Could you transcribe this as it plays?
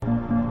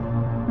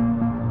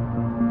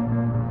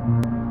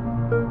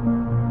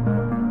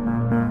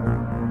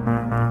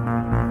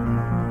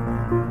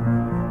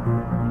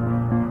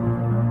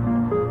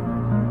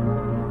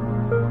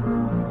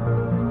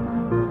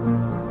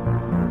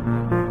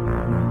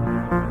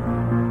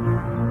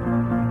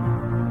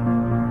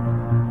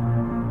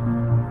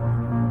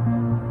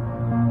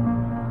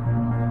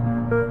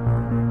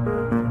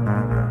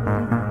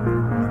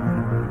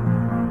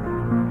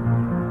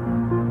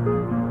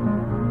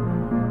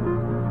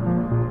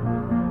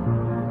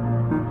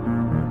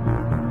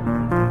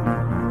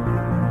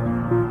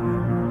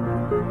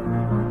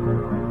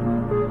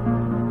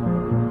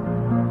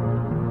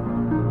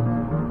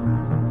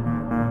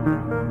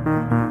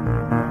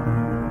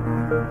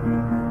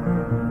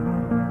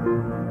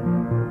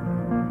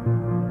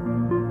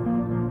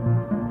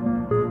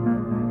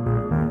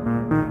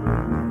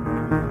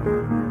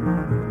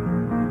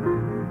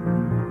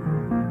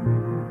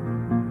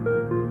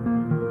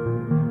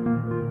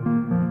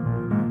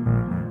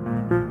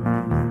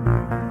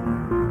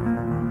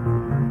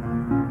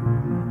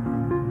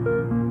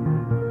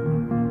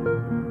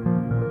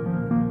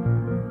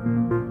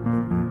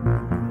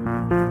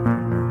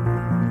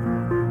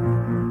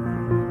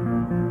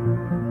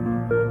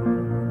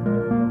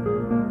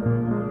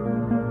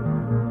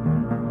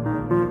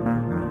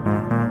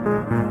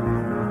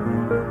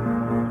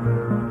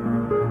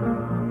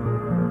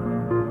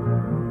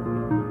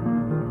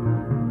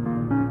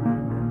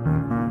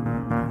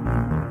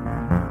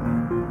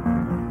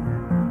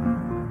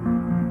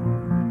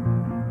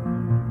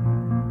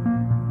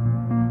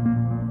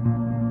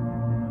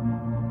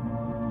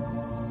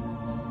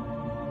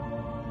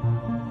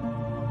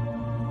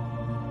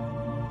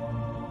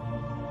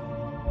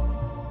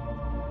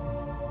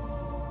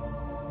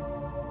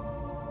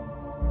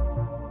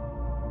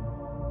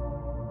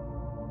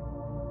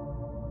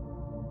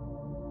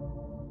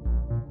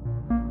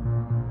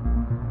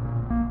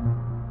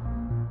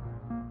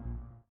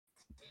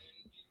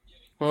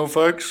Well,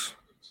 folks,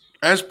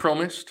 as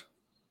promised,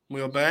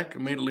 we are back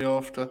immediately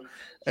after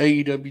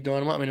AEW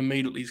Dynamite. I mean,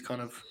 immediately is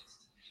kind of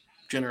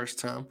generous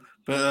term,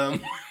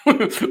 but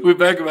we're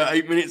back about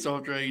 8 minutes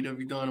after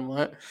AEW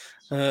Dynamite.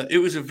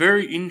 It was a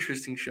very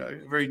interesting show,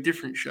 a very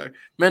different show.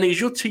 Manny, is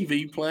your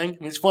TV playing? I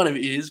mean, it's fine if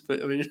it is,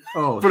 but I mean,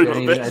 Oh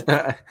probably shit! not the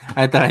best.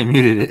 I thought I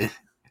muted it.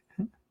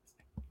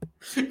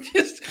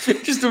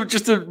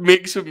 just a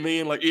mix of me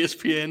and like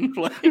ESPN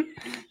playing.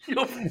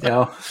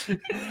 No,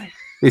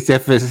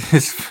 except for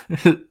it's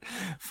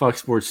Fox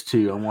Sports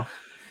 2. I'm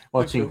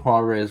watching Okay.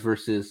 Juarez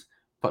versus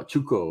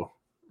Pachuco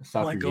My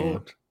soccer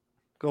game.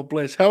 God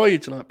bless. How are you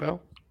tonight,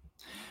 pal?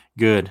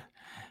 Good.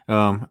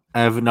 I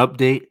have an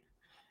update.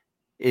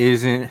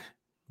 Isn't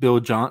Bill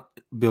John?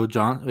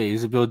 Wait,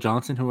 is it Bill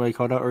Johnson who I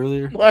called out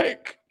earlier?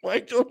 Mike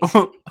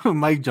Johnson.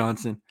 Mike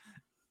Johnson.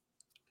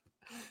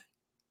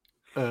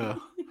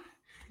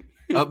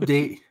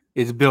 Update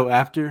is Bill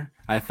after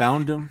I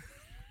found him.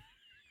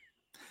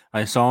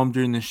 I saw him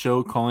during the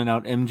show calling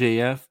out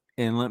MJF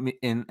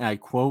and I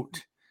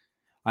quote,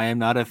 "I am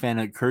not a fan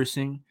of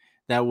cursing.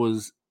 That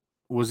was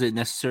it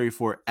necessary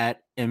for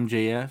at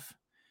MJF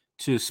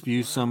to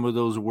spew some of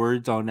those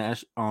words on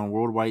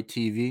worldwide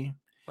TV?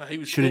 Well, he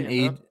was Shouldn't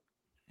saying that.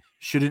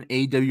 shouldn't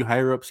AEW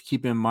higher ups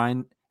keep in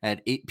mind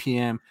at 8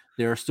 p.m.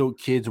 there are still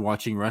kids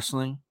watching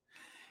wrestling?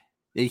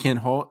 They can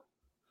halt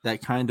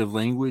that kind of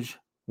language.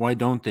 Why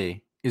don't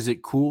they? Is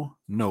it cool?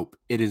 Nope,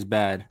 it is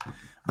bad.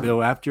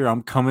 Bill, after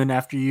I'm coming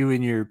after you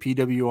in your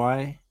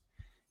PWI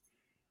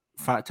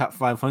top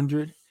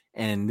 500,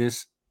 and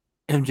this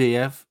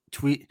MJF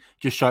tweet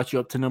just shot you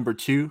up to number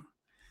 2.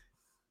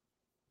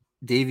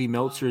 Davey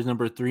Meltzer is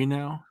number 3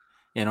 now,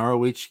 and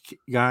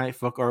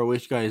fuck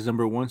ROH guy is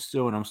number 1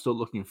 still, and I'm still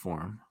looking for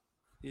him.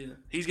 Yeah,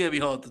 he's gonna be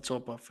hard to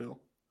top. I feel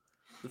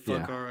the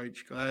fuck Yeah.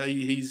 RH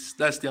guy.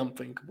 That's the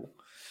unthinkable.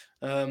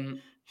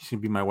 He's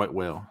gonna be my white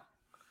whale.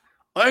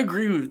 I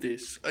agree with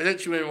this. It's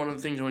actually one of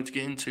the things I wanted to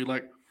get into.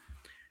 Like,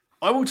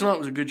 I Will Tonight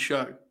was a good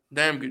show,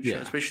 damn good show.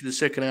 Yeah. Especially the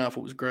second half,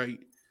 it was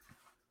great.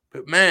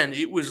 But man,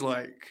 it was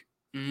like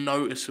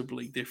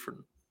noticeably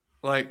different.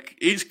 Like,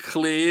 it's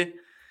clear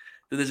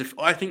that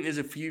I think there's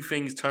a few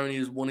things Tony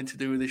has wanted to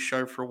do with this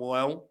show for a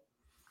while,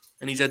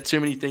 and he's had too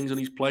many things on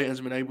his plate and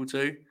hasn't been able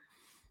to.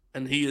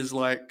 And he is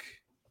like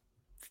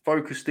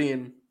focused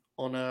in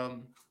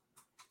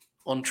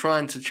on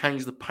trying to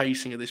change the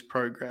pacing of this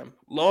program.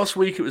 Last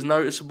week it was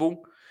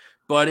noticeable,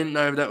 but I didn't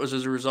know if that was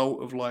as a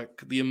result of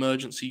like the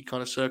emergency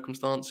kind of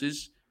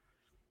circumstances.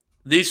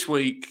 This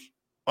week,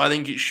 I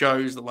think it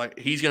shows that like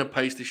he's going to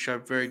pace this show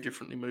very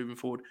differently moving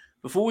forward.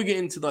 Before we get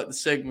into like the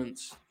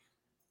segments,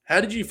 how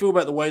did you feel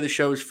about the way the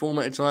show is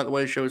formatted tonight, the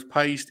way the show is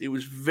paced? It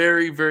was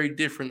very, very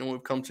different than what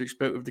we've come to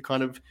expect with the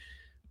kind of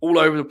all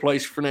over the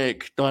place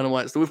frenetic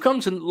dynamites that we've come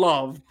to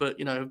love, but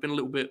have been a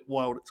little bit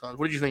wild at times.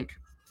 What did you think?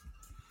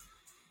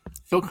 It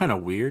felt kind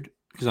of weird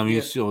because I'm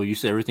used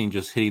to everything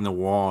just hitting the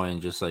wall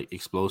and just like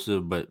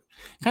explosive, but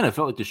it kind of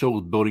felt like the show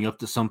was building up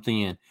to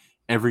something, and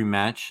every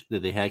match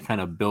that they had kind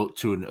of built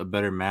to a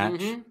better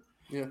match,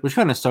 which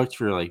kind of sucked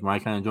for like my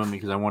kind of enjoyment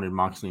because I wanted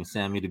Moxley and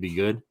Sammy to be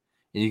good,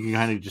 and you can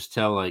kind of just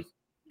tell like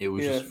it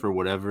was just for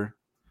whatever.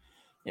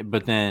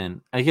 But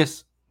then I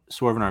guess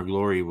Swerve in Our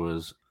Glory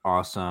was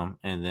awesome,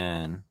 and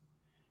then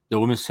the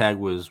women's tag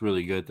was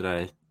really good.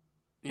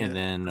 And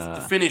then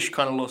the finish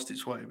kind of lost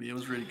its way, but it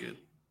was really good.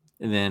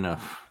 And then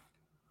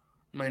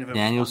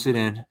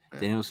Danielson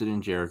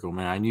and Jericho,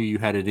 man, I knew you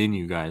had it in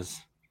you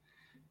guys.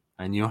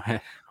 I knew I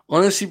had.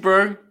 Honestly,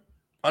 bro,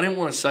 I didn't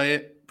want to say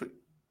it, but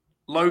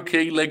low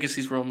key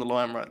legacies were on the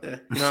line right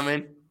there. You know what I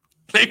mean?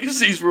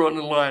 Legacies were on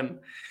the line.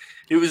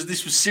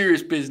 This was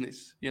serious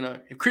business.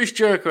 If Chris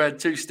Jericho had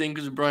 2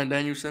 stinkers with Bryan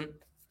Danielson,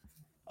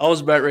 I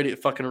was about ready to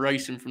fucking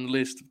erase him from the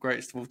list of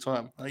greatest of all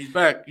time. He's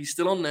back. He's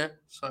still on there.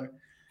 So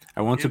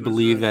I want to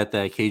believe that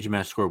cage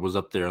match score was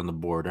up there on the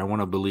board. I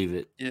want to believe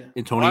it. Yeah.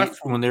 And Tony,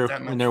 when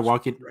they're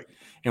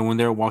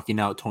walking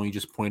out, Tony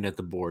just pointed at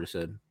the board and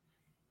said,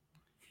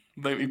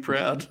 "Make me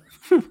proud."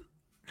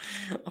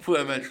 I thought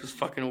that match was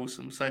fucking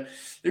awesome. So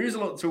there is a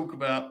lot to talk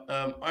about.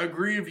 I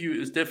agree with you.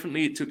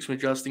 It took some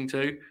adjusting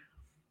to.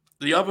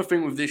 The other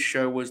thing with this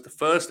show was the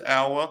first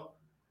hour,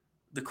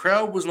 the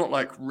crowd was not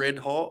like red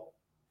hot,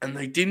 and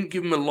they didn't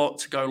give him a lot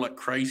to go like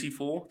crazy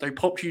for. They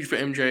popped huge for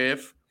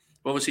MJF.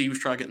 Obviously, he was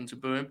trying to get them to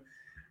boo him.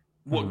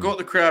 What got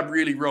the crowd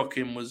really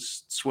rocking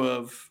was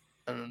Swerve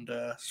and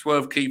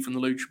Swerve Keith and the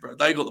Lucha Bro.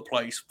 They got the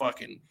place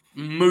fucking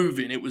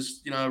moving. It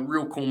was, a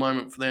real cool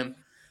moment for them.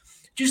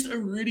 Just a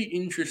really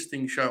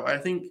interesting show. I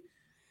think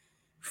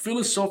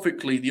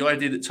philosophically, the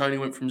idea that Tony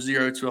went from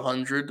 0 to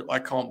 100, I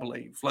can't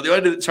believe. Like the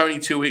idea that Tony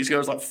 2 weeks ago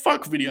was like,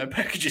 fuck video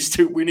packages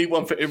too. We need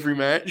one for every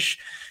match.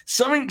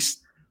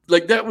 Something's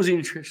like that was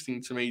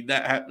interesting to me,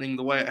 that happening,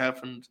 the way it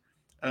happened.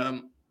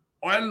 I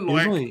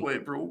liked where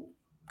it brought.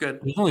 Good.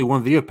 There's only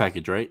one video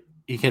package, right?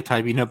 He kept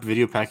typing up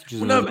video packages.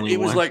 Well, no, but it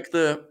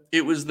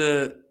was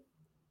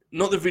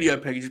not the video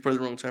package is probably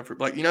the wrong term for it.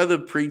 Like, the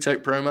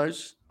pre-tape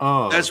promos?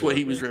 Oh. That's what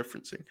he was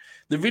referencing.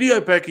 The video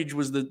package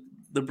was the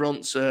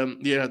Bronson,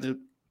 the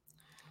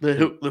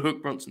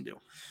Hook Bronson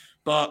deal.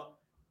 But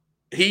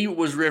he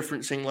was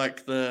referencing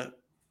like the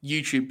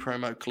YouTube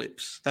promo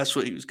clips. That's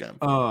what he was going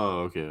for. Oh,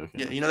 okay.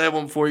 Yeah, you know that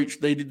one for each.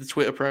 They did the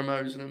Twitter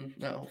promos and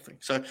that whole thing.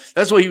 So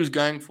that's what he was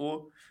going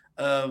for.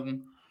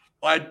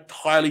 I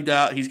highly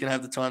doubt he's gonna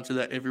have the time to do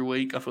that every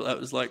week. I thought that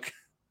was like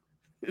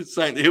it's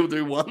something that he'll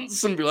do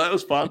once and be like, that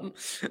was fun.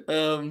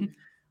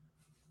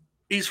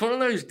 It's one of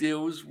those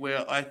deals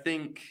where I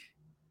think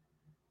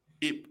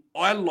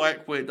I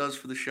like what it does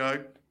for the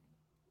show.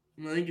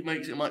 And I think it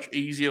makes it a much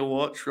easier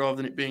watch rather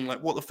than it being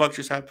like, what the fuck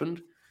just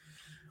happened?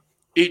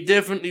 It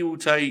definitely will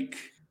take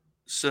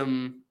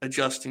some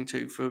adjusting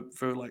to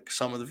for like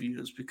some of the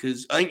viewers,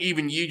 because I think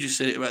even you just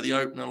said it about the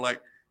opener,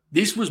 like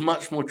this was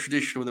much more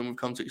traditional than we've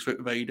come to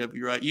expect with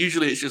AEW, right?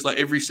 Usually it's just like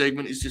every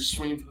segment is just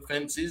swinging for the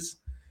fences.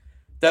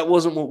 That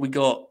wasn't what we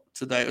got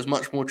today. It was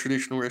much more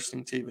traditional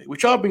wrestling TV,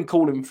 which I've been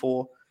calling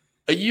for.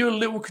 Are you a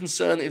little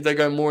concerned if they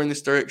go more in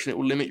this direction, it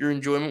will limit your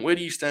enjoyment? Where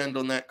do you stand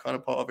on that kind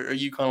of part of it? Are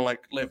you kind of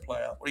like, let it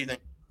play out? What do you think?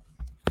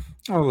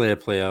 I'll let it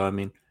play out. I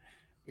mean,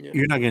 Yeah.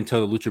 you're not going to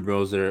tell the Lucha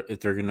Bros that if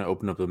they're going to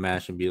open up a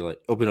match and be like,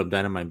 open up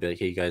Dynamite and be like,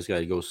 hey, you guys got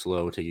to go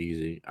slow, take it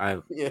easy.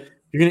 Yeah.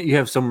 You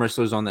have some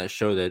wrestlers on that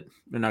show that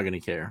they're not going to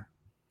care.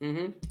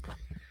 Mm-hmm.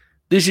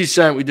 This is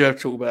something we do have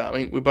to talk about. I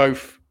mean, we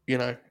both,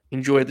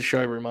 enjoyed the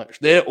show very much.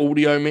 Their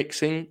audio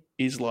mixing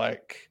is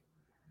like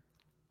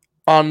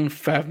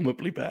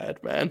unfathomably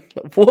bad, man.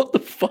 Like, what the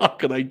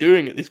fuck are they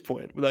doing at this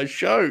point with those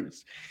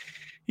shows?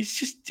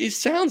 It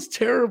sounds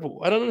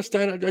terrible. I don't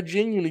understand. I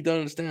genuinely don't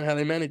understand how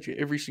they manage it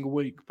every single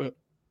week, but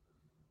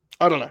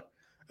I don't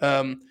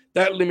know.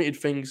 That limited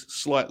things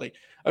slightly.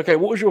 Okay,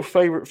 what was your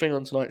favorite thing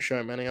on tonight's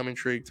show, Manny? I'm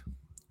intrigued.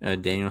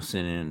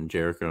 Danielson and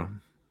Jericho.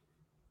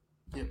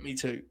 Yeah, me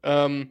too.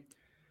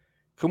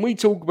 Can we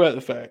talk about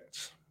the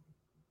fact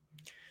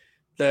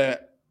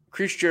that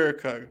Chris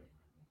Jericho,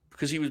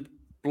 because he was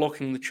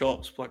blocking the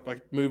chops like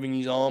by moving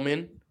his arm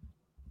in,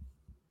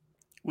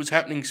 was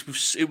happening.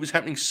 It was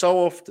happening so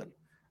often.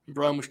 And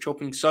Bryan was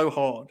chopping so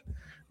hard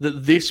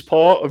that this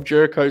part of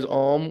Jericho's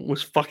arm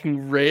was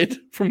fucking red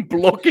from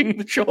blocking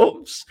the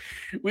chops,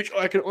 which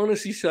I can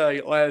honestly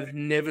say I have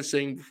never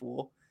seen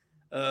before.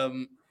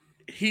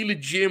 He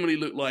legitimately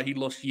looked like he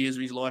lost years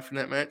of his life in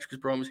that match because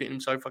Bryan was hitting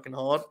him so fucking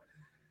hard.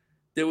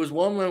 There was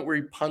one moment where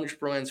he punched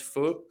Bryan's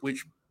foot,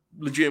 which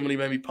legitimately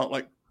made me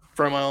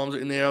throw my arms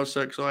in the air. I was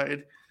so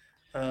excited.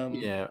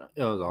 Yeah,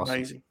 it was awesome.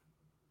 Amazing.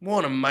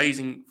 What an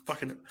amazing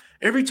fucking...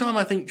 Every time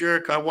I think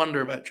Jericho, I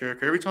wonder about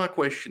Jericho. Every time I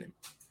question him,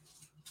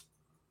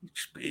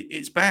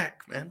 it's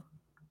back, man.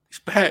 It's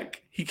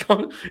back. He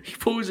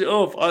pulls it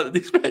off.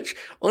 This match,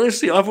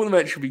 honestly, I thought the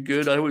match would be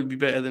good. I thought it would be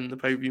better than the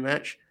pay-per-view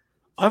match.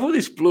 I thought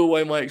this blew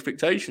away my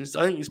expectations.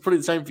 I think it's probably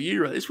the same for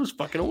you, right? This was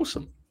fucking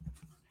awesome.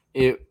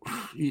 They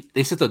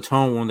set the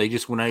tone when they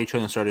just went at each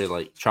other and started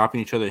like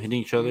chopping each other,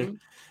 hitting each other. Mm-hmm.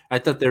 I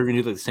thought they were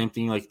gonna do like the same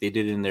thing like they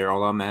did in their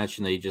all-out match,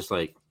 and they just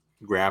like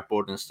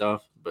grappled and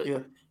stuff.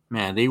 But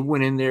man, they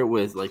went in there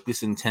with like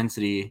this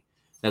intensity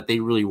that they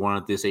really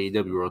wanted this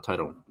AEW World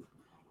Title,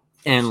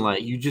 and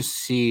like you just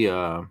see,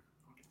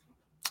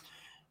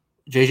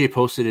 JJ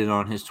posted it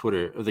on his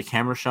Twitter, the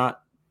camera shot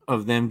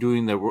of them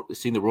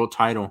seeing the world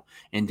title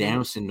and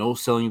Danielson no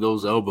selling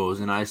those elbows,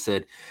 and I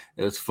said,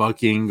 "Let's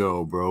fucking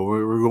go, bro.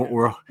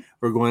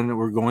 We're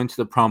going to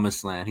the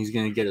promised land. He's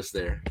gonna get us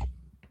there."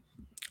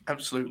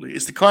 Absolutely,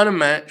 it's the kind of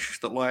match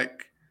that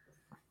like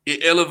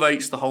it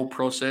elevates the whole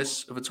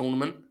process of a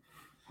tournament,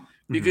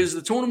 because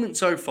the tournament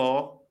so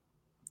far,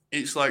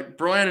 it's like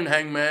Bryan and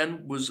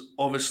Hangman was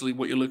obviously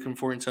what you're looking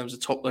for in terms of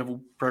top level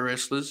pro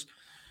wrestlers,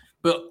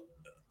 but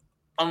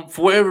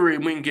for whatever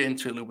reason, we can get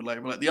into it a little bit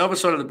later, but like the other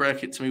side of the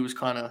bracket to me was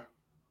kind of,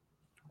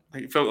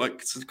 like, it felt like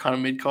it's kind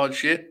of mid-card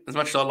shit. As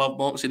much as I love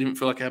Mox, it didn't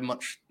feel like it had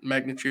much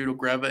magnitude or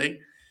gravity.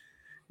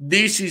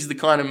 This is the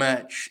kind of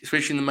match,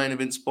 especially in the main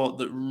event spot,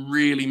 that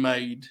really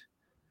made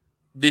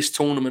this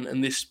tournament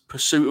and this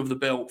pursuit of the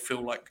belt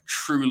feel like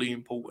truly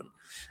important.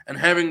 And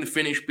having the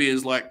finish be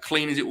as like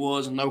clean as it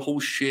was and no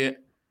horse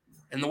shit,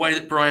 and the way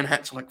that Bryan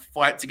had to like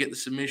fight to get the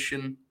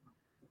submission,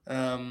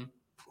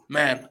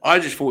 man, I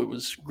just thought it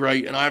was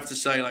great. And I have to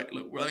say, like,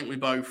 look, I think we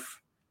both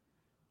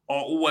are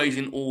always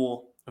in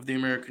awe of the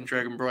American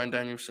Dragon, Bryan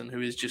Danielson,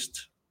 who is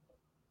just,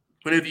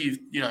 whenever you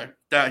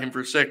doubt him for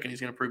a second,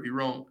 he's going to prove you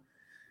wrong.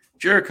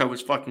 Jericho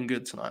was fucking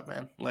good tonight,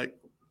 man. Like,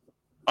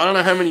 I don't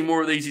know how many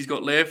more of these he's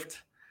got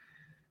left,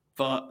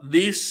 but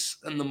this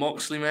and the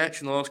Moxley match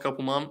in the last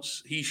couple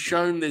months, he's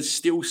shown there's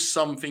still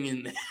something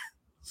in there.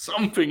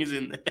 Something is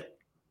in there.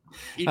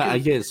 I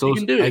get so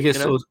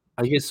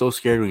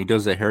scared when he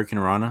does that Hurricane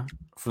Rana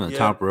from the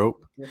top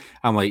rope. Yeah.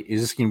 I'm like,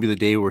 is this going to be the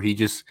day where he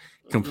just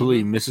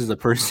completely misses the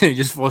person and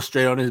just falls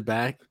straight on his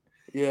back?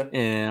 Yeah.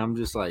 And I'm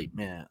just like,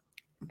 man,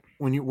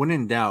 when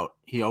in doubt,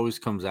 he always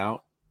comes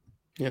out.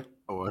 Yeah.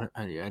 Oh,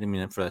 I didn't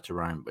mean for that to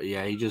rhyme, but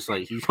yeah, he just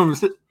like he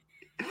just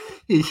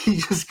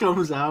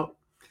comes out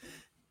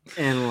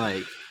and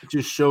like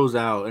just shows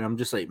out, and I'm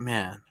just like,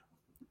 man,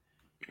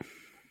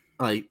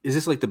 like, is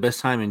this like the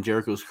best time in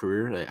Jericho's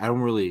career? Like, I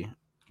don't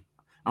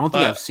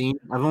think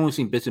I've only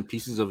seen bits and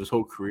pieces of his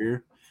whole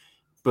career,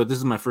 But this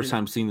is my first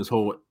time seeing this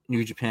whole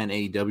New Japan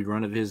AEW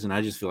run of his, and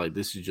I just feel like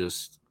this is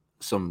just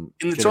some.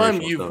 In the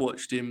time you've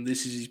watched him,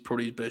 this is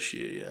probably his best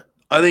year. Yeah,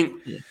 I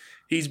think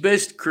his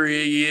best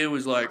career year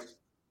was like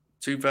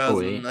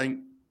 2008,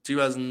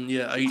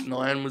 2008,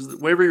 9 was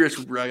wherever he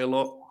wrestled Ray a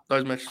lot.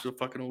 Those matches were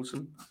fucking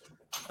awesome.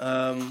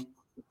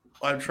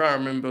 I'm trying to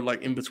remember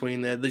like in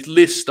between there. The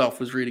list stuff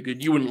was really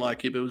good. You wouldn't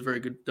like it, but it was very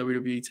good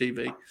WWE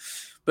TV.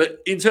 But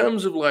in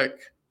terms of like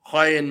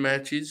high end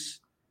matches,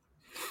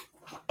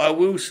 I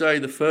will say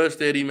the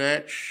first Eddie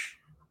match,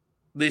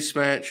 this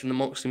match, and the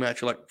Moxley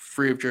match are like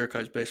 3 of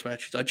Jericho's best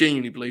matches. I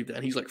genuinely believe that,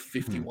 and he's like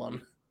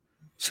 51.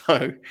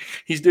 So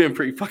he's doing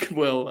pretty fucking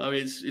well. I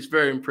mean, it's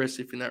very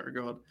impressive in that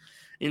regard.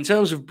 In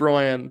terms of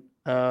Bryan,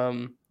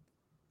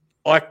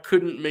 I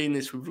couldn't mean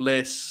this with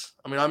less.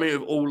 I mean it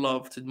with all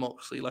love to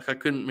Moxley. Like, I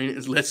couldn't mean it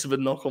as less of a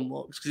knock on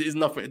Mox because it has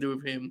nothing to do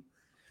with him.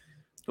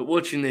 But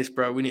watching this,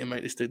 bro, we need to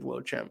make this dude the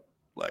world champ.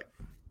 Like,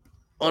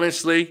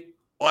 honestly,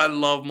 I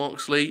love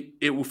Moxley.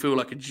 It will feel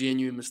like a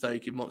genuine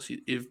mistake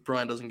if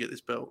Bryan doesn't get this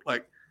belt.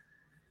 Like,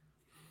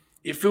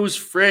 it feels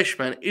fresh,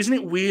 man. Isn't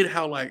it weird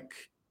how, like,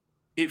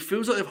 it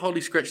feels like they've hardly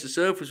scratched the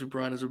surface with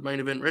Bryan as a main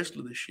event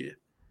wrestler this year?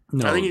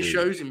 No, I think it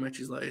shows in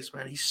matches like this,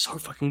 man. He's so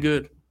fucking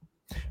good.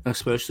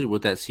 Especially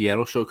with that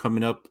Seattle show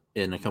coming up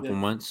in a couple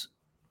months.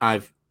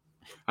 I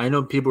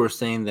know people are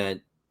saying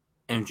that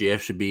MJF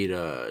should beat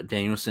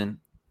Danielson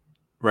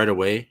right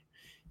away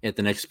at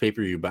the next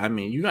pay-per-view, but I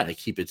mean, you got to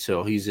keep it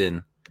till he's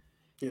in.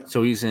 Yeah.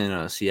 So he's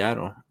in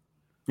Seattle,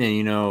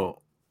 and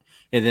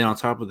and then on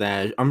top of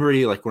that, I'm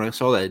already like when I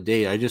saw that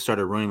date, I just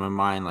started running my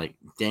mind like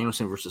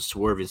Danielson versus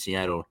Swerve in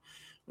Seattle,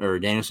 or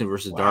Danielson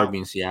versus Darby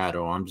in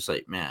Seattle. I'm just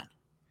like, man,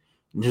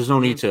 there's no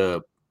need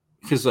to,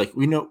 because like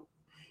we know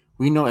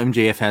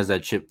MJF has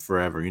that chip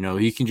forever.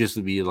 He can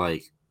just be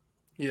like,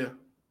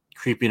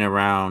 creeping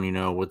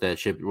around, with that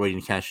chip, waiting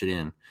to cash it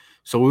in.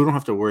 So we don't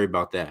have to worry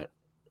about that.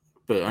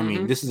 But I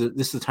mean, this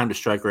is the time to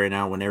strike right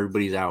now when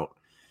everybody's out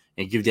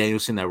and give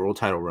Danielson that world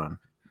title run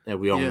that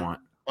we all want.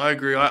 I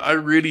agree. I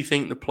really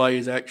think the play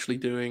is actually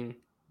doing.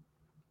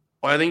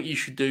 I think you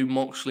should do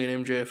Moxley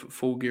and MJF at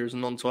Full Gear as a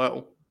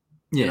non-title.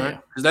 Yeah,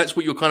 because that's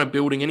what you're kind of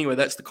building anyway.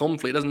 That's the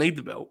conflict. It doesn't need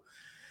the belt.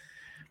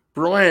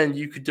 Bryan,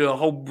 you could do a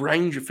whole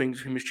range of things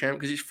with him as champ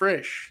because he's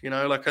fresh.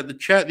 Like at the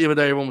chat the other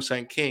day, everyone was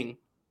saying King.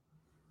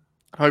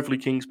 Hopefully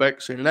King's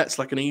back soon. And that's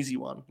like an easy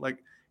one. Like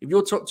if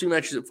your top 2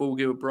 matches at Full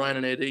Gear with Bryan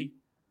and Eddie,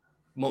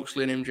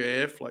 Moxley and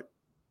MJF, like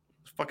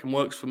it fucking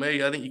works for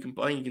me. I think you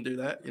can do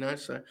that,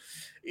 So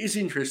it's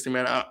interesting,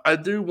 man. I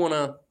do want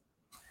to.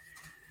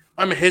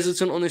 I'm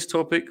hesitant on this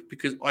topic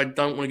because I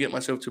don't want to get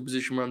myself to a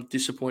position where I'm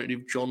disappointed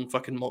if John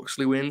fucking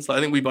Moxley wins. Like,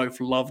 I think we both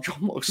love John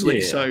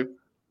Moxley, so.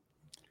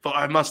 But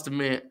I must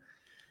admit,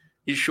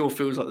 it sure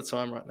feels like the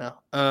time right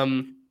now.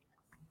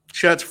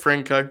 Shout out to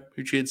Franco,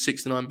 who cheered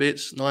 69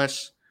 bits.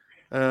 Nice.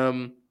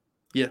 Hell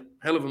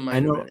of a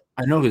main event.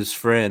 I know his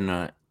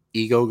friend,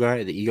 Ego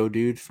guy, the Ego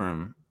dude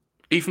from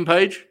Ethan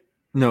Page.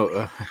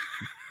 No,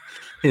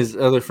 his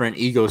other friend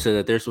Ego said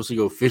that they're supposed to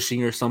go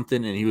fishing or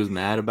something, and he was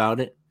mad about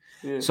it.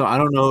 Yeah. So I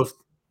don't know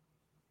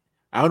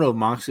if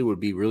Moxley would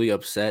be really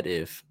upset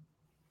if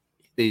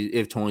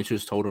Tony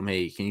just told him,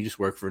 "Hey, can you just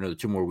work for another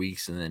 2 more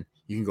weeks and then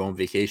you can go on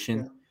vacation?"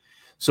 Yeah.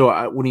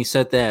 So when he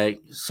said that,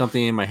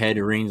 something in my head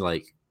rings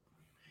like,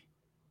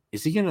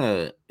 is he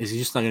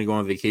just not gonna go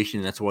on vacation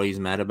and that's why he's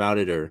mad about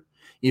it? Or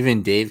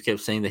even Dave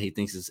kept saying that he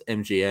thinks it's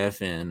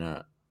MJF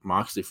and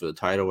Moxley for the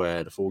title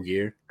at Full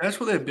Gear.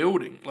 That's what they're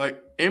building.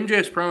 Like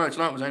MJF's promo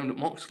tonight was aimed at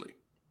Moxley.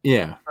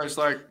 Yeah. So it's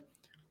like,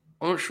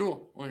 I'm not sure,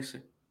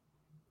 honestly.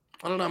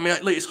 I don't know. I mean,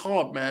 like, it's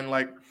hard, man.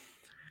 Like,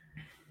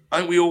 I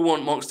think we all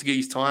want Mox to get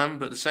his time,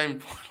 but at the same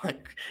point,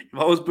 like, if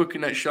I was booking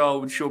that show, I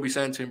would sure be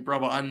saying to him,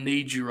 brother, I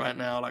need you right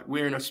now. Like,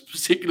 we're in a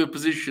particular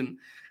position.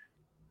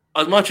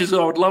 As much as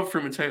I would love for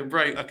him to take a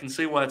break, I can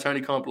see why Tony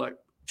can't be like,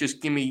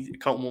 just give me a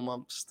couple more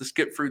months to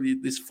skip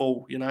through this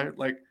fall,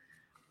 Like,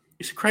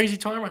 it's a crazy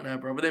time right now,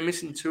 bro. But they're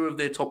missing 2 of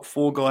their top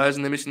 4 guys,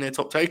 and they're missing their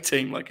top tag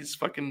team. Like, it's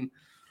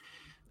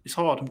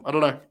hard. I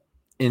don't know.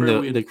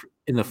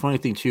 And the funny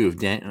thing too,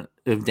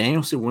 if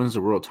Danielson wins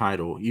the world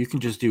title, you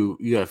can just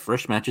you have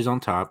fresh matches on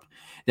top.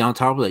 Then on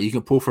top of that, you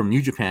can pull from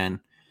New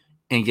Japan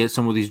and get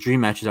some of these dream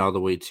matches out of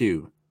the way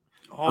too.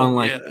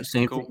 Unlike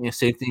same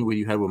thing what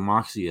you had with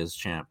Moxley as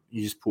champ.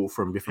 You just pull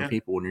from different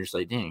people, and you're just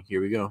like, dang,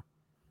 here we go.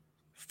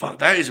 Fuck,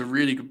 that is a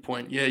really good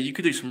point. Yeah, you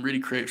could do some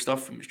really creative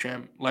stuff from his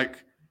champ.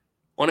 Like,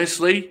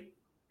 honestly,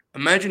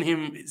 imagine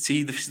him.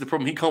 See, this is the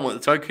problem. He can't work the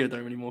Tokyo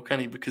Dome anymore, can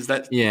he? Because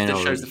that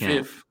shows the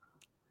 5th.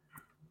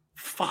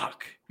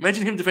 Fuck.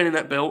 Imagine him defending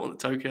that belt on the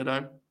Tokyo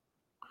Dome.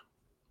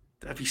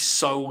 That'd be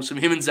so awesome.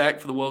 Him and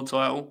Zach for the world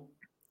title.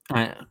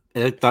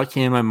 That thought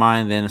came in my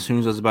mind. Then as soon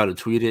as I was about to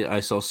tweet it, I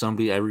saw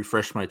somebody. I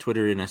refreshed my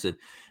Twitter and I said,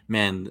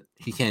 "Man,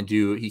 he can't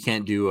do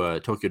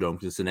Tokyo Dome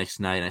because it's the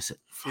next night." And I said,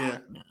 "Yeah,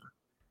 man.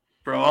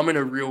 Bro, I'm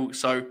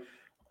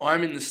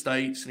in the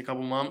States in a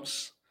couple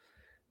months,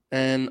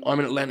 and I'm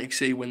in Atlantic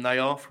City when they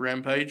are for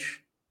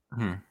Rampage,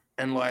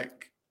 and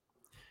like."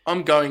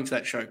 I'm going to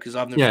that show because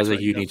I've never. Yeah, it's like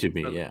you need to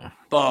be.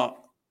 But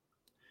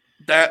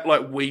that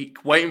like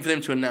week, waiting for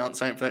them to announce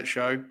something for that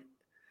show.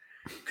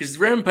 Because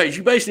Rampage,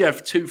 you basically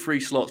have 2 free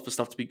slots for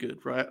stuff to be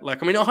good, right?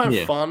 Like, I mean, I'll have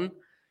fun,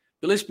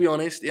 but let's be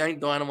honest, it ain't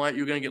Dynamite.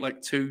 You're going to get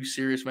like 2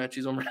 serious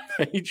matches on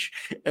Rampage,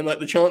 and like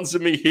the chance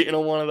of me hitting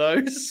on one of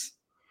those,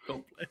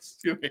 God bless,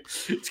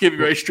 it's going to be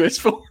very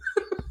stressful.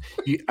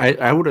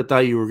 I would have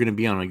thought you were going to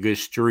be on a good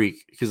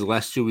streak because the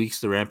last 2 weeks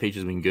the Rampage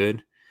has been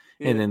good,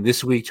 and then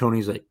this week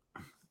Tony's like,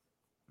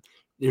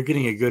 they're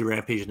getting a good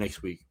Rampage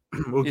next week.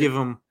 We'll give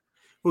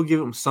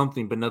them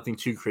something, but nothing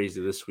too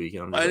crazy this week.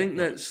 I think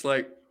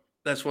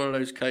that's one of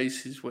those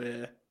cases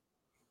where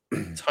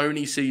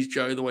Tony sees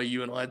Joe the way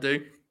you and I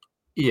do.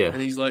 Yeah.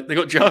 And he's like, they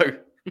got Joe.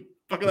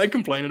 Fuck are they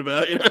complaining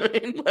about? You know what I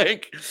mean?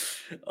 Like,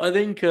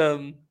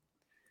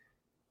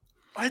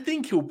 I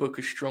think he'll book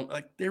a strong,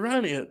 like, they're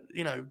only at,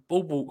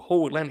 Ballpark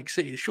Hall, Atlantic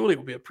City. Surely it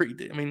will be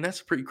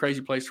that's a pretty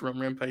crazy place to run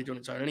Rampage on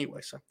its own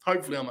anyway. So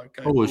hopefully I'm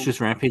okay. Oh, it's just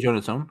Rampage on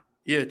its own?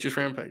 Yeah, just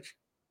Rampage.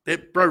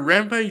 Bro,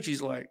 Rampage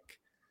is like,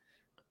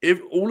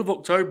 if all of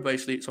October,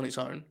 basically, it's on its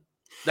own.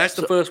 That's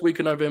the first week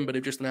of November.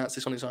 They've just announced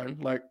this on its own.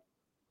 Like,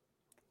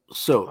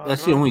 so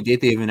that's the only date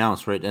they've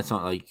announced, right? That's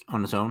not like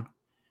on its own.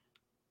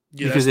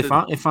 Yeah, because if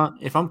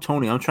I'm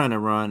Tony, I'm trying to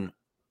run.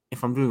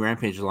 If I'm doing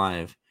Rampage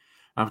live,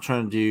 I'm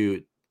trying to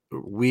do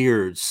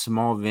weird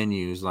small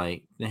venues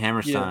like the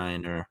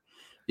Hammerstein or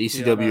the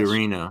ECW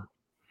Arena.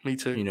 Me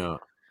too.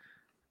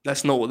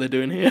 That's not what they're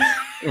doing here.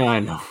 Yeah, I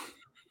know.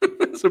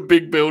 It's a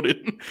big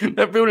building.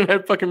 That building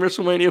had fucking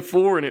WrestleMania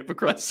 4 in it, for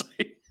Christ's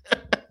sake.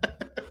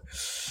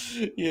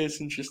 Yeah, it's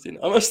interesting.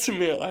 I must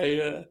admit,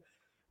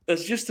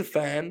 as just a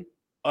fan,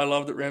 I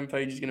love that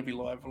Rampage is going to be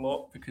live a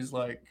lot because,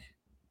 like,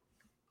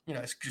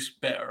 it's just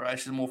better, right?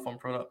 It's a more fun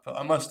product. But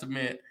I must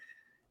admit,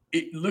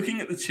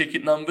 looking at the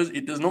ticket numbers,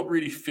 it does not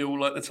really feel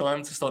like the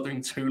time to start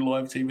doing 2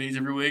 live TVs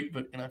every week.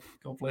 But,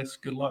 God bless,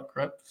 good luck,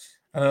 right?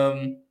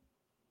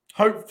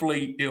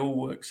 Hopefully it all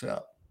works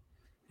out.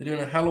 They're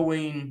doing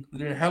Halloween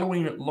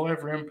at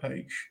Live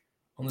Rampage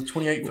on the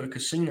 28th for a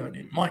casino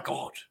in. My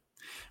God.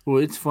 Well,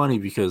 it's funny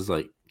because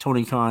like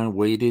Tony Khan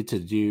waited to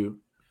do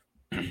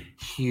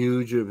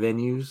huge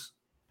venues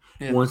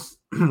once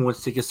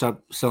tickets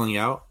stop selling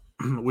out,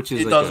 which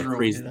is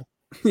crazy.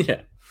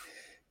 Yeah,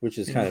 which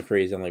is kind of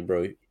crazy. I'm like,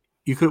 bro,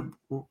 you could.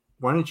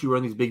 Why don't you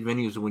run these big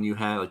venues when you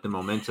had like the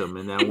momentum,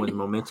 and now when the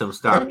momentum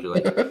stopped, you're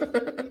like,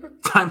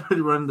 time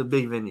to run the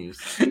big venues.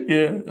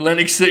 Yeah,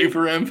 Atlantic City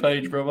for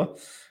Rampage, brother.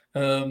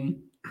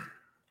 I'm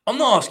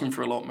not asking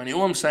for a lot, Manny.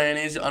 All I'm saying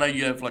is, I know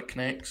you have like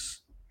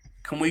connects.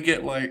 Can we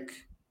get like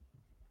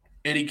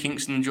Eddie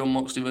Kingston and John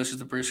Moxley versus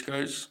the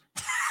Briscoes?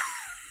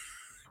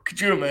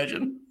 Could you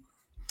imagine?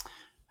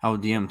 I'll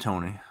DM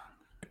Tony.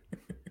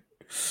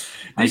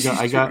 I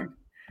got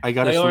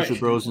a Lucha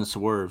Bros and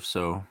Swerve,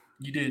 so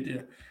you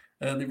did,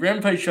 yeah. The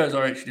Rampage shows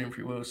are actually doing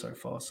pretty well so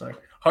far. So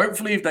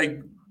hopefully, if they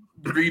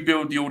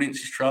rebuild the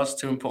audience's trust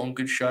to and put on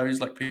good shows,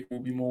 like people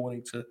will be more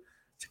willing to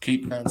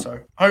keep that. So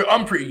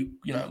I'm pretty,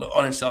 look,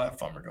 honestly, I have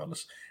fun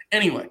regardless.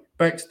 Anyway,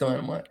 back to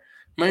Dynamite.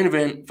 Main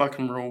event,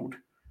 fucking ruled.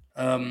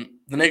 The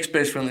next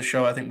best friend on the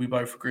show, I think we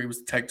both agree, was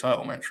the tag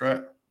title match,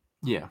 right?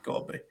 Yeah.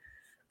 Gotta be.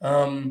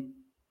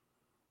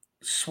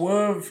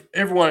 Swerve,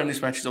 everyone in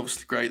this match is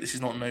obviously great. This is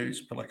not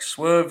news, but like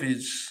Swerve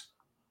he's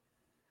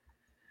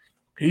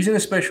in a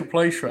special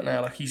place right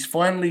now. Like he's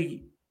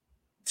finally,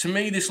 to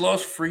me, this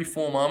last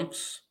 3-4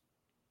 months,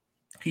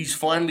 he's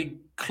finally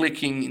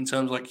clicking in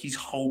terms of like his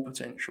whole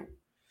potential.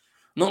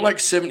 Not like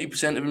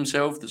 70% of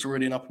himself that's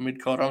already an upper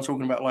mid card. I'm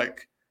talking about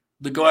like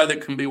the guy that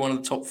can be one of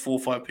the top 4 or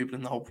 5 people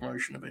in the whole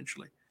promotion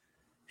eventually.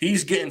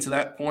 He's getting to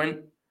that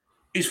point.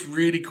 It's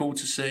really cool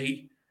to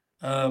see.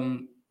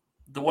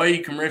 The way he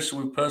can wrestle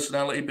with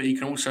personality, but he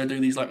can also do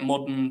these like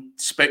modern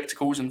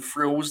spectacles and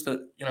thrills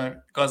that,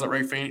 guys like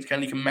Ray Phoenix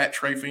can. He can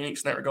match Ray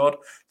Phoenix in that regard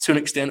to an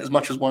extent, as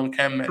much as one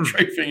can match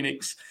Ray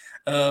Phoenix.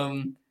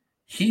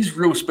 He's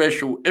real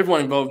special.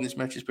 Everyone involved in this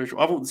match is special.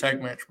 I thought the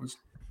tag match was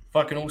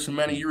fucking awesome.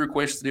 Manny, you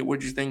requested it. What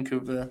did you think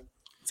of the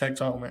tag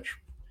title match?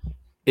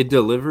 It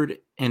delivered,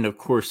 and of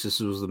course,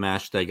 this was the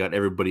match that got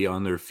everybody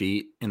on their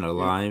feet and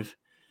alive.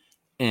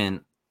 Yeah.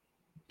 And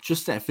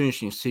just that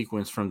finishing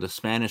sequence from the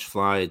Spanish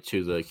Fly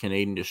to the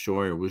Canadian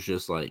Destroyer was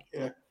just like,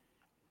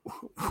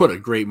 what a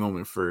great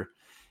moment for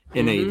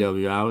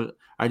AEW.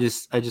 I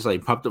just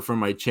like popped up from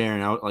my chair,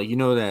 and I was like,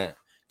 that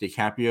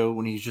DiCaprio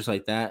when he's just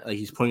like that, like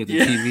he's pointing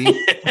at the TV.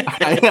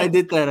 I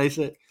did that. I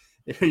said,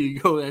 there you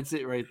go. That's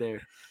it right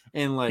there.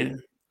 And like,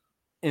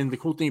 and the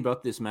cool thing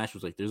about this match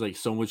was like, there's like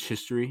so much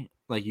history.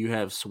 Like you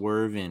have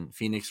Swerve and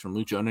Phoenix from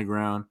Lucha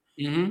Underground.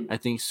 Mm-hmm. I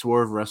think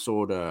Swerve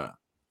wrestled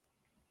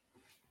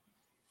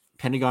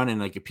Pentagon in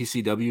like a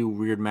PCW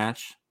weird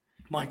match.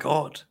 My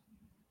God.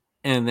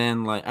 And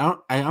then like,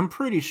 I'm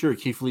pretty sure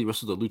Keith Lee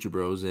wrestled the Lucha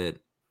Bros at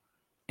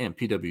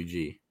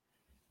PWG.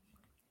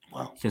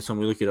 Wow. Can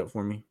somebody look it up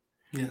for me?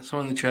 Yeah,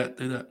 someone in the chat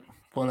do that.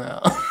 One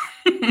out.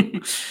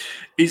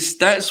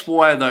 That's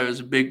why though, as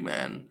a big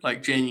man,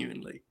 like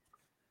genuinely,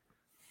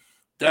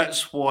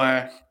 that's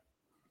why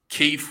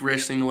Keith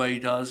wrestling the way he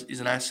does is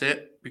an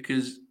asset,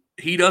 because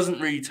he doesn't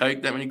really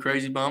take that many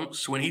crazy bumps.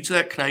 So when he took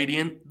that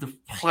Canadian,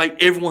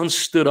 everyone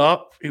stood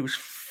up. It was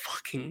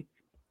fucking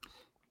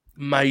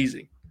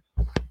amazing.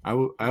 I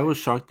was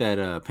shocked that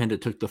Penta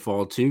took the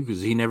fall too,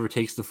 because he never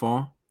takes the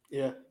fall.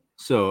 Yeah.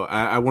 So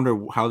I wonder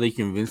how they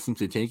convinced him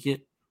to take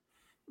it.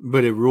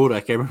 But it ruled.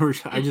 Like I remember,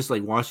 I just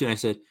like watched it and I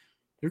said,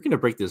 "They're gonna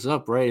break this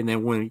up, right?" And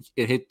then when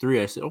it hit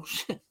 3, I said, "Oh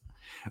shit,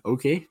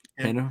 okay."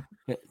 Yeah.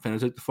 Penta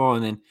took the fall,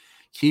 and then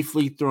Keith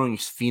Lee throwing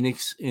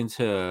Phoenix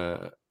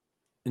into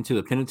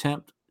the pin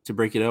attempt to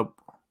break it up.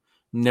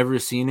 Never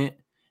seen it,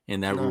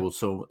 and that ruled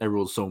so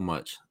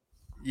much.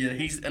 Yeah,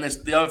 and it's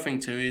the other thing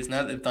too is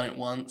now that they've done it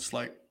once,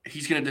 like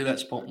he's gonna do that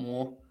spot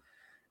more,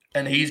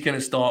 and he's gonna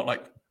start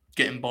like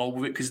getting bold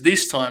with it because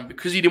this time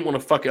because he didn't want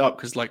to fuck it up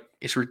because like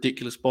it's a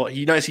ridiculous spot.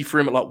 He noticed he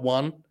threw him at like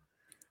 1.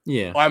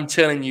 Yeah, I'm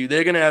telling you,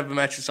 they're gonna have a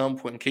match at some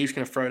point, and Keith's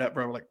gonna throw that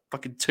bro like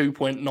fucking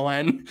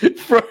 2.9.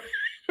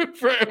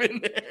 throw him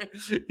in there.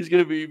 He's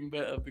gonna be even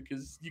better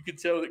because you could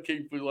tell that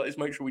Keith was like, "Let's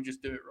make sure we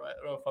just do it right.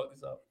 I don't fuck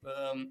this up."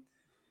 But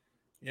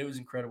it was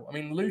incredible. I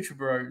mean, Lucha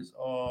Bros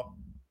are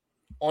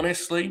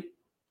honestly,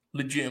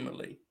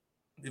 legitimately,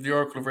 if the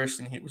Oracle of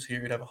Wrestling hit was here,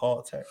 he'd have a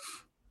heart attack.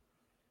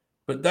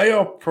 But they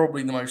are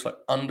probably the most like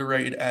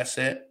underrated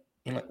asset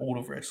in like all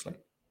of wrestling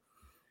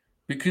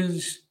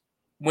because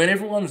when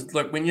everyone's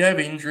like when you have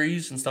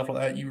injuries and stuff like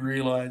that, you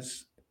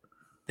realize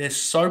they're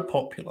so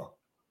popular.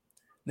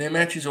 Their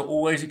matches are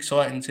always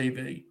exciting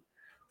TV.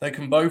 They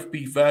can both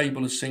be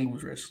valuable as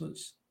singles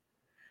wrestlers.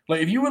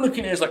 Like if you were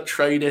looking at it as like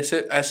trade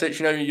assets,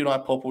 you and I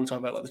pop all the time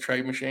about like the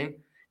trade machine.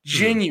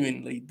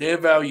 Genuinely, their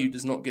value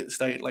does not get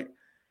stated. Like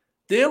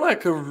they're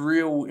like a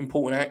real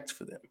important act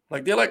for them.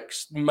 Like they're like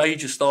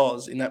major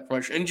stars in that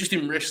promotion and just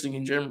in wrestling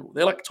in general.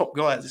 They're like top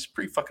guys. It's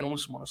pretty fucking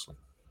awesome, honestly.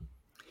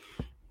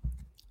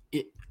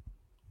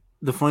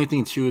 The funny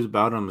thing too is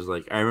about them is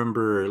like I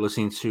remember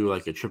listening to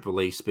like a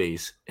AAA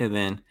space, and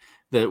then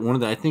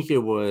I think it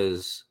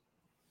was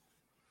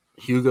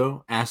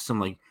Hugo asked him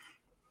like,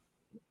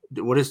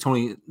 "What is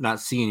Tony not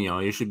seeing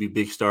y'all? You should be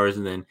big stars."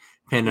 And then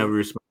Penta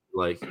responded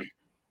like,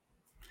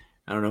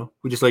 "I don't know.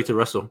 We just like to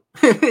wrestle."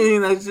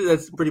 And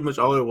that's pretty much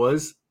all it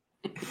was.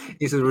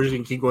 He said we're just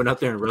gonna keep going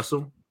out there and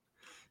wrestle.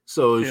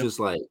 So it's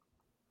just like,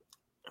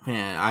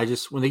 man,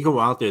 when they go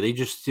out there, they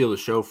just steal the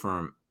show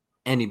from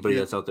anybody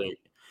that's out there.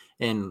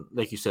 And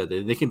like you said,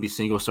 they can be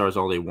single stars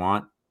all they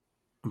want,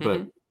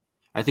 but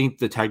I think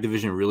the tag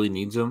division really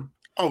needs them.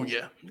 Oh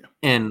yeah.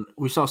 And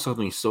we saw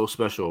something so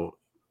special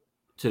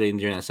today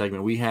during that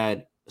segment. We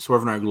had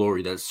Swerve in Our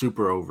Glory that's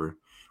super over.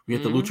 We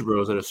had the Lucha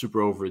Bros that are super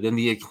over. Then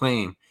the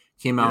Acclaim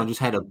came out and just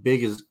had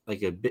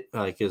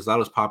as loud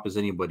as pop as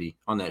anybody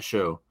on that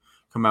show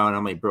come out, and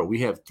I'm like, bro, we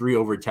have 3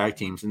 over tag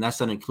teams, and that's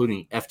not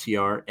including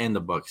FTR and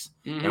the Bucks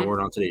that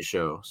weren't on today's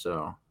show.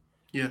 So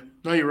yeah,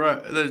 no, you're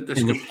right.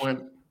 That's a good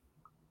point.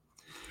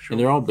 Sure. And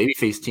they're all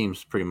babyface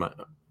teams, pretty much.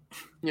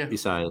 Yeah.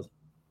 Besides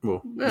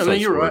you're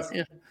Swerve. Right.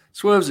 Yeah,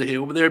 Swerve's a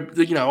heel, but they're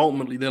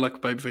ultimately they're like a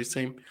babyface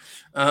team.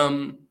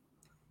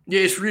 Yeah,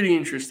 it's really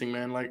interesting,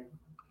 man. Like,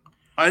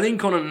 I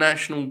think on a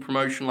national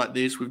promotion like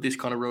this with this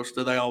kind of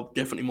roster, they are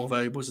definitely more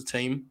valuable as a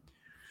team.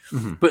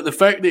 But the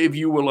fact that if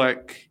you were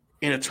like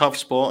in a tough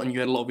spot and you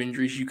had a lot of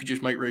injuries, you could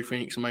just make Rey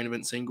Fenix a main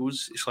event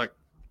singles. It's like,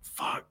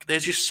 fuck, they're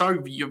just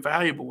so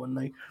valuable,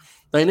 and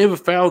they never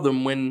fail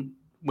them when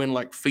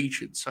like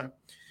featured. So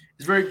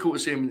it's very cool to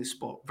see them in this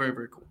spot. Very,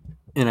 very cool.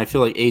 And I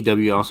feel like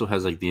AEW also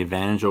has like the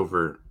advantage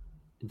over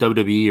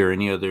WWE or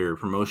any other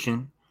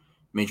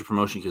major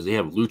promotion, because they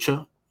have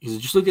Lucha. Because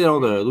just look at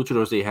all the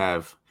luchadors they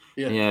have.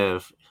 Yeah. They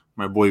have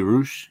my boy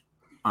Roosh,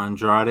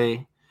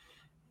 Andrade,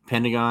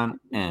 Pentagon,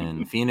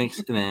 and Phoenix,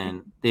 and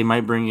then they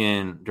might bring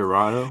in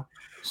Dorado.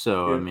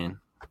 So I mean,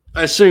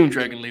 I assume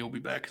Dragon Lee will be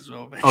back as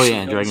well. Oh yeah,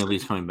 and Dragon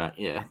Lee's coming back.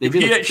 Yeah, if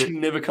he actually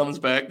never comes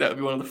back, that would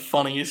be one of the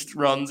funniest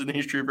runs in the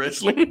history of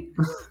wrestling.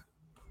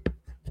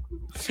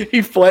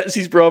 He fights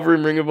his brother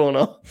in Ring of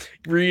Honor,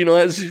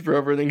 reunites his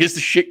brother, and then gets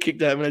the shit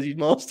kicked out of him as his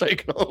mask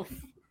taken off.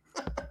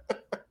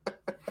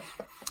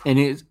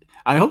 And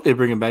I hope they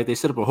bring him back. They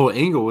set up a whole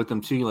angle with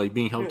him too, like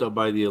being helped up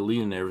by the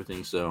Elite and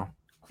everything. So,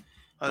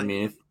 I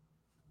mean,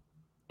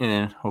 and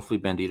then hopefully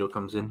Bandito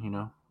comes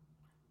in.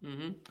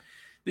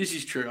 This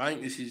is true. I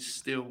think this is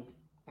still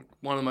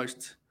one of the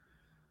most.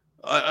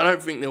 I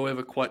don't think they'll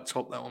ever quite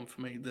top that one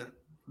for me. The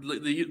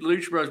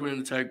Lucha Bros winning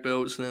the tag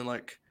belts, and then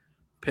like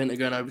Penta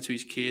going over to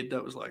his kid.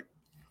 That was like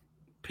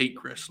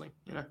peak wrestling,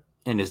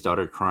 And his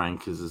daughter crying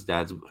because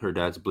her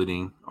dad's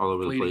bleeding all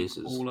over the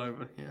places. All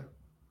over, yeah.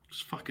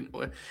 Just fucking.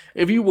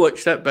 If you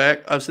watch that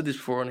back, I've said this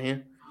before on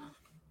here,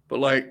 but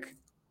like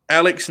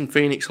Alex and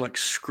Phoenix are like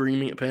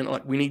screaming at Penta,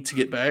 like, we need to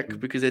get back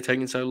because they're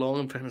taking so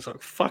long. And Penta's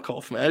like, fuck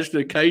off, man. I just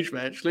did a cage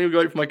match. Let me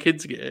go for my kid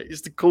to get it.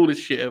 It's the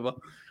coolest shit ever.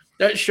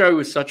 That show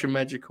was such a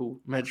magical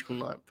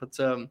night. But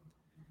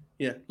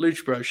yeah,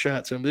 Lucha Bros, shout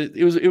out to him.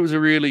 It was a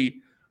really,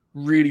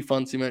 really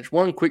fun match.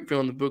 One quick thing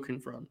on the booking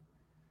front.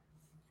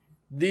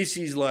 This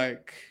is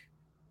like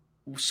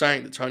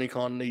saying that Tony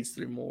Khan needs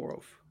to do more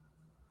of.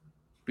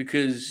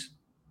 Because,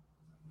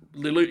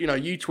 you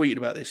tweeted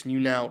about this and you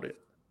nailed it.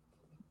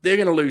 they're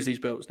going to lose these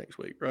belts next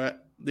week, right?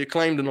 The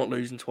Acclaimed are not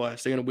losing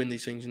twice. They're going to win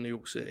these things in New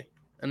York City.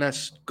 And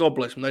that's, God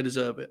bless them. They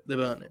deserve it. They've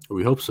earned it.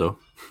 We hope so.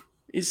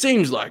 It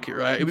seems like it,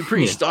 right? It'd be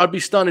pretty. I'd be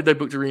stunned if they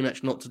booked a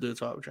rematch not to do a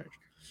title change.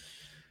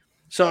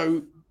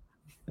 So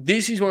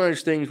this is one of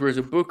those things where, as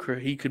a booker,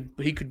 he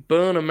could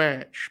burn a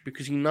match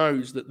because he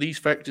knows that these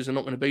factors are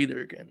not going to be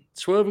there again.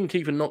 Swerve and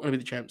Keith are not going to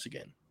be the champs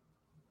again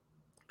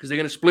because they're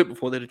going to split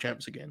before they're the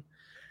champs again.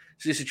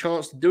 So it's a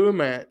chance to do a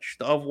match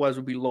that otherwise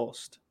would be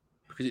lost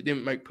because it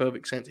didn't make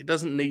perfect sense. It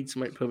doesn't need to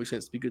make perfect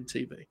sense to be good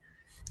TV.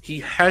 He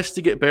has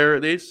to get better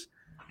at this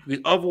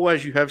because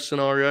otherwise you have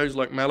scenarios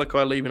like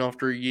Malachi leaving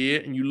after a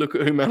year and you look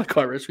at who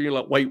Malachi wrestled and you're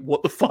like, wait,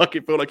 what the fuck?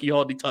 It felt like he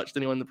hardly touched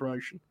anyone in the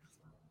promotion.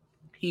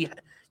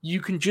 You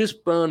can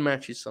just burn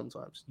matches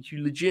sometimes.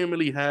 You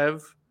legitimately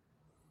have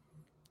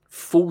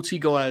 40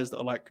 guys that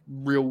are like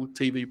real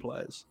TV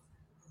players.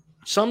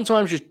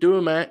 Sometimes just do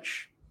a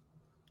match.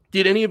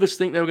 Did any of us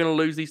think they were going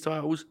to lose these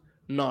titles?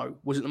 No.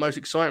 Was it the most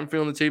exciting thing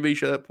on the TV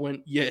show at that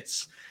point?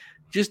 Yes.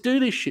 Just do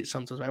this shit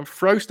sometimes, man.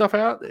 Throw stuff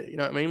out there. You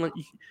know what I mean? Like,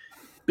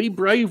 be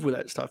brave with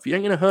that stuff. You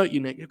ain't going to hurt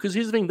you, Nick. Because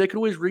here's the thing. They could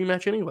always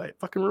rematch anyway. It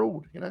fucking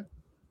ruled, you know?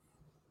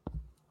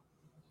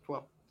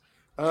 Well.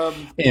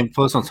 And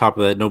plus, on top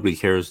of that, nobody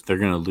cares. They're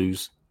going to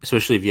lose.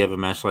 Especially if you have a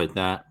match like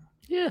that.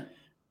 Yeah.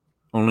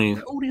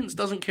 The audience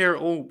doesn't care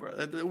at all,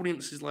 bro. The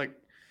audience is like,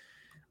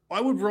 I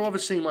would rather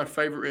see my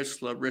favorite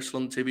wrestler wrestle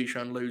on the TV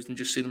show and lose than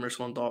just see them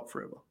wrestle on Dark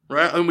forever,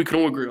 right? And we can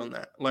all agree on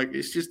that. Like,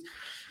 it's just,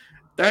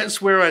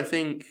 that's where I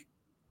think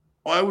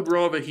I would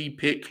rather he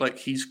pick like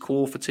his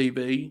core for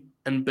TV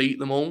and beat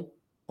them all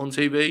on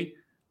TV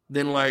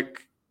than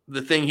like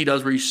the thing he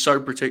does where he's so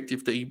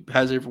protective that he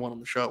has everyone on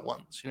the show at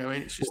once. You know what I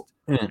mean? It's just.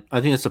 I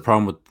think that's the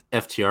problem with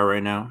FTR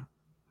right now.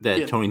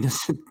 That Tony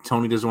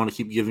doesn't want to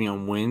keep giving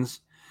them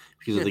wins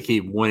because if they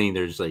keep winning,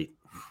 they're just like.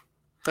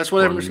 That's why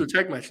they haven't wrestled a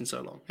tag match in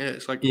so long. Yeah,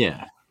 it's like.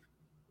 Yeah.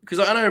 Because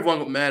I know everyone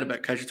got mad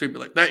about Casual 2, but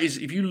like that is,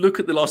 if you look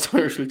at the last time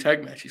they wrestled a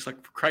tag match, it's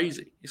like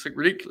crazy. It's like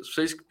ridiculous.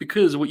 So it's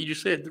because of what you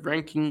just said, the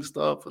ranking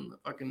stuff and the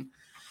fucking.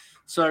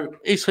 So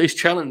it's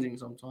challenging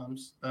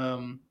sometimes. I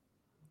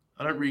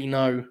don't really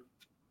know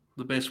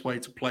the best way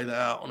to play that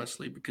out,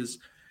 honestly, because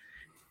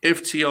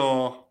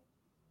FTR,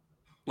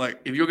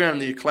 like, if you're going to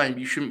the Acclaim,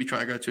 you shouldn't be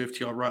trying to go to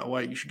FTR right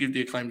away. You should give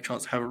the Acclaim a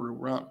chance to have a real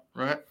run,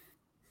 right?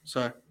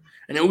 So,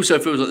 and it also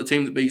feels like the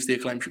team that beats the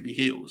Acclaim should be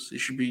heels. It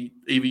should be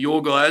either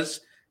your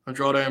guys,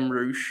 Andrade and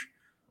Roosh,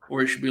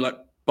 or it should be like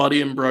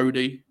Buddy and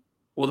Brody,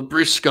 or the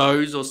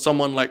Briscoes, or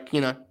someone like,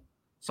 you know,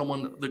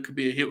 someone that could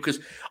be a heel. Because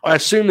I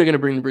assume they're going to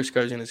bring the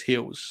Briscoes in as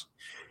heels.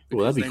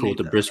 Well, that'd be cool if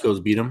the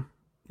Briscoes beat them.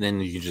 Then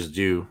you could just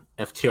do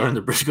FTR and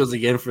the Briscoes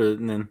again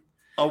and then.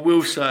 I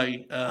will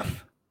say,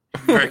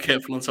 very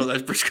careful on some of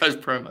those Briscoes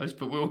promos,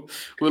 but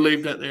we'll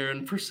leave that there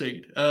and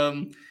proceed.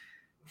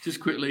 Just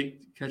quickly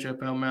catch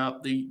up our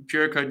mouth. The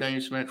Jericho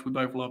Danielson match, we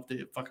both loved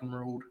it. It fucking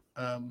ruled.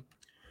 I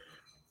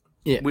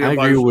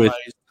agree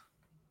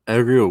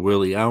with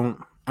Willie. I don't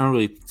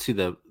really see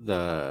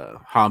the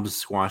Hobbs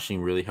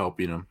squashing really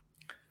helping him.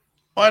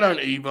 I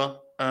don't either.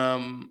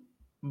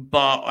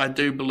 But I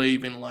do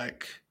believe in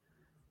like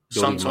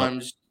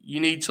sometimes you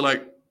need to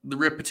like the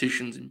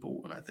repetition's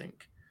important, I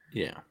think.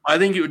 Yeah. I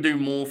think it would do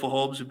more for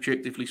Hobbs,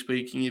 objectively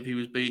speaking, if he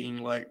was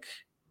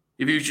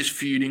if he was just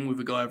feuding with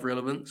a guy of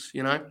relevance,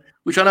 you know?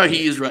 Which I know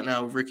he is right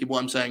now with Ricky. What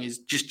I'm saying is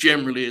just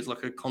generally as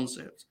like a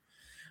concept.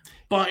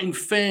 But in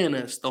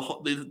fairness, the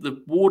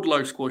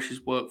Wardlow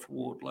squashes work for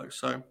Wardlow.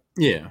 So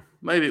yeah,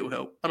 maybe it will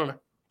help. I don't know.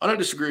 I don't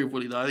disagree with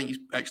Willie, though. I think he's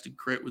actually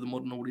correct with the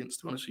modern audience,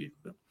 to be honest with you.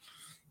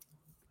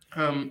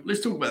 But,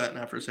 let's talk about that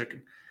now for a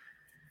second.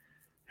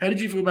 How did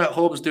you feel about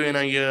Hobbs doing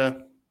a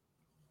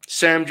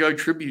Sam Joe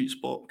tribute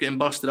spot, getting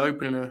busted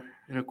open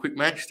in a quick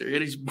match there?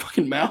 His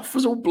fucking mouth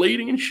was all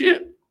bleeding and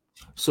shit.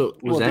 So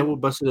was that what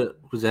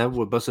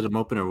busted him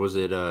open, or was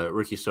it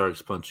Ricky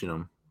Starks punching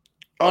him?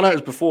 Oh no, it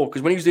was before,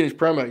 because when he was doing his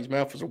promo, his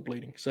mouth was all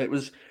bleeding. So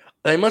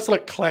they must have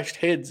like clashed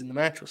heads in the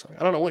match or something.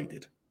 I don't know what he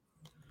did.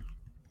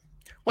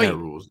 Wait, that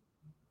rules.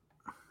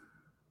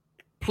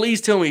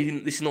 Please tell me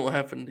this is not what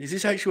happened. Is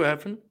this actually what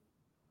happened?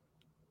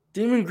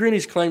 Demon Grin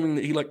is claiming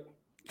that he like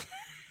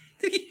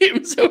he hit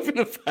himself in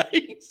the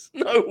face.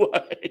 No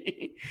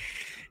way.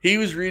 He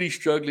was really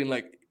struggling.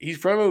 Like, his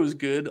promo was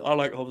good. I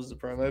like Hobbs'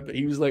 promo, but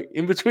he was like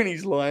in between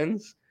his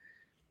lines.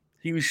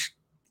 You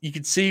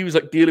could see he was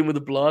like dealing with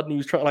the blood, and he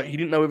was trying he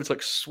didn't know if it's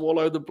like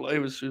swallow the blood. It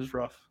was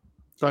rough.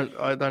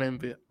 I don't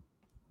envy it.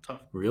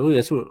 Tough. Really?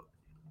 That's what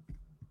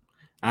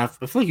I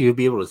feel like you'd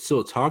be able to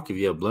still talk if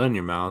you have blood in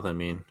your mouth. I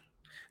mean,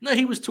 no,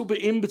 he was but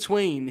in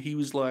between. He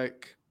was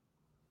like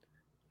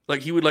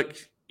he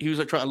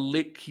was trying to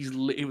lick his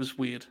lip. It was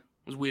weird.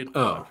 It was weird.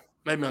 Oh,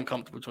 made me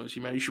uncomfortable to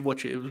you, man. You should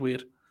watch it. It was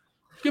weird.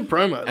 Good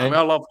promo.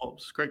 I love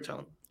Hobbs. Great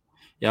talent.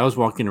 Yeah, I was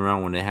walking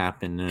around when it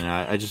happened, and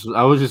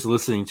I was just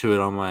listening to it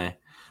on my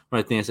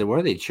thing. I said, "Why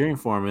are they cheering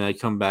for him?" And I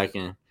come back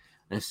and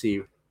I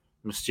see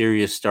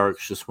mysterious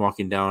Starks just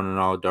walking down and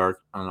all dark,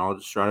 and all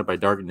surrounded by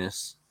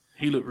darkness.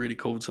 He looked really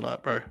cool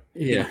tonight, bro.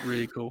 Yeah, he looked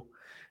really cool.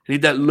 He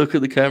had that look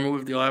at the camera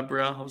with the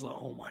eyebrow. I was like,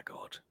 "Oh my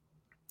god."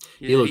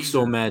 Yeah, he looked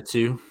so mad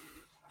too.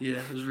 Yeah,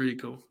 it was really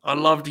cool. I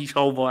loved his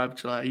whole vibe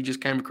tonight. He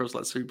just came across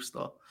like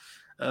superstar.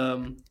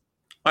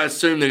 I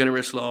assume they're going to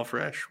wrestle after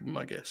Ash,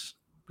 my guess.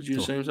 Would you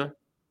assume so?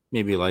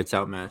 Maybe a lights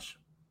out match.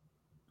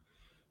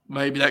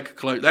 Maybe that could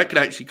close. That could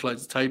actually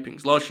close the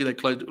tapings. Last year they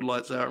closed it with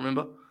lights out.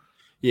 Remember?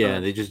 Yeah,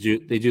 they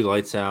do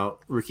lights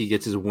out. Ricky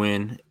gets his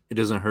win. It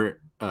doesn't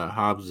hurt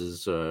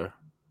Hobbs's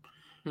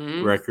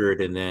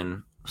record, and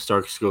then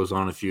Starks goes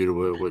on a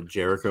feud with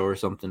Jericho or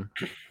something.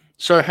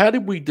 So how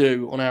did we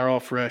do on our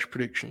after Ash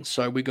predictions?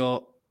 So we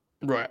got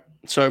right.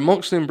 So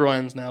Moxley and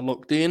Bryan's now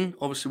locked in.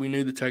 Obviously, we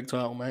knew the tag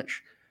title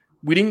match.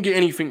 We didn't get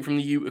anything from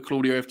the Yuta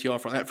Claudio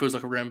FTR front. That feels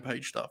like a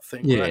Rampage stuff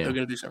thing. Yeah, right? They're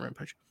going to do some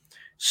Rampage.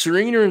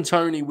 Serena and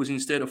Tony was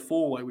instead a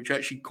four-way, which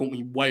actually caught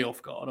me way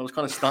off guard. I was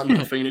kind of stunned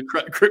that Athena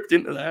crept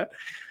into that.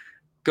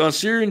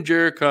 Garcia and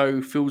Jericho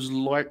feels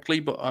likely,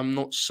 but I'm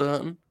not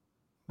certain.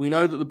 We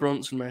know that the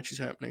Bronson match is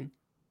happening.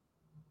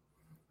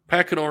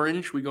 Pack and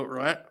Orange, we got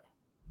right.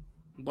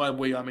 By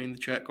we, I mean the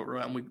chat got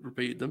right and we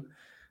repeated them.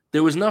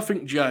 There was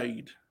nothing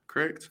Jade,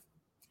 correct?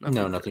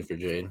 Nothing for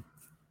Jade.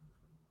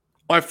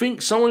 I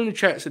think someone in the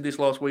chat said this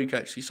last week,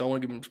 actually, so I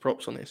want to give them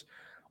props on this.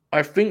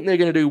 I think they're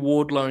going to do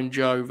Wardlow and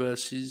Joe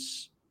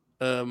versus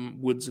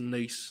Woods and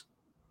Nice.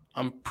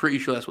 I'm pretty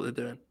sure that's what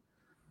they're doing.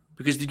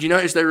 Because did you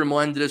notice they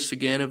reminded us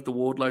again of the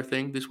Wardlow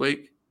thing this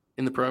week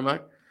in the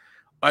promo?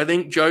 I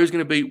think Joe's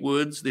going to beat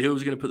Woods. The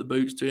Hill's going to put the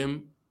boots to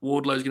him.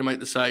 Wardlow's going to make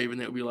the save,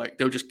 and it'll be like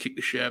they'll just kick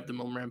the shit out of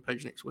them on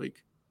Rampage next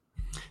week.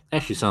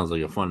 Actually, sounds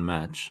like a fun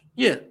match.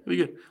 Yeah, it'll be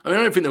good. I mean,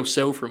 I don't think they'll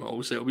sell from it.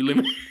 Obviously, it'll be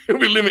limited.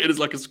 It'll be limited as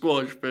like a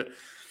squash, but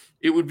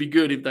it would be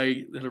good if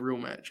they had a real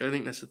match. I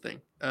think that's the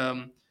thing.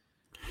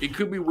 It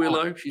could be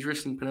Willow. She's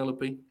wrestling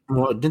Penelope.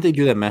 Well, didn't they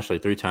do that match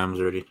like 3 times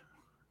already?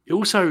 It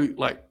also,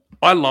 like,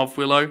 I love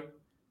Willow.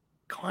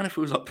 Kind of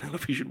feels like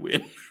Penelope should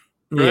win.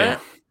 Right? Yeah.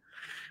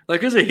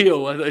 Like, as a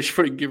heel, I should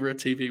probably give her a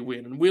TV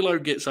win. And Willow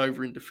gets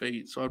over in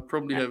defeat, so I'd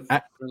probably have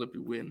Penelope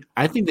win.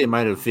 I think they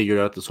might have figured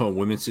out this whole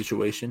women's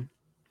situation.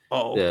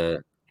 Oh.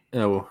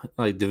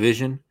 The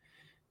division.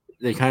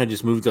 They kind of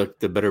just moved like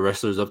the better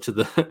wrestlers up to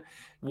the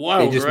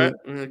wild, right?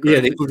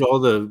 They moved all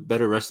the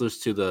better wrestlers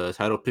to the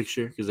title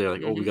picture because they're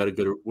like, oh, we got a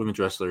good women's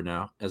wrestler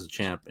now as a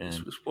champ. And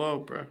it's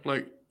wild, bro.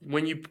 Like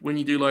when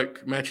you do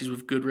like matches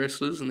with good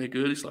wrestlers and they're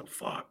good, it's like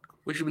fuck.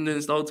 We should have been doing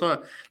this the whole time.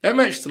 That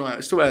match tonight, I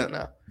still at it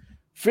now.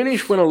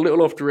 Finish went a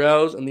little off the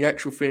rails, and the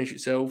actual finish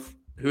itself,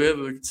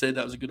 whoever said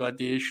that was a good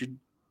idea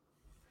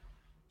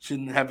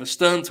shouldn't have a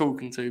Stern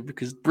talking to,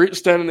 because Britt's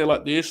standing there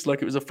like this,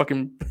 like it was a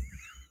fucking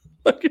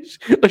like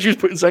she was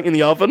putting something in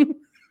the oven.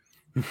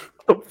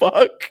 The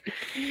fuck?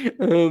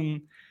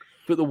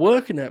 But the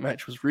work in that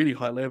match was really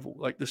high level.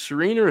 Like the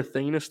Serena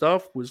Athena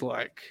stuff was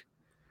like,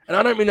 and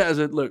I don't mean that as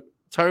a look.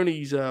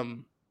 Tony's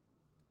damn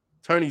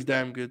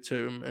good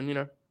too, and you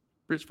know,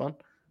 Britt's fun.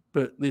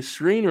 But this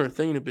Serena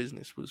Athena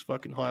business was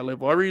fucking high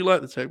level. I really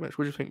like the tag match.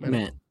 What do you think, man?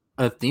 Man,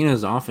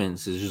 Athena's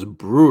offense is just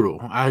brutal.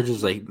 I was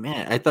just like,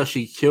 man, I thought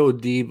she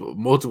killed Deeb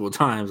multiple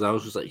times. I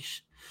was just like,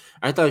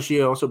 I thought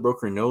she also broke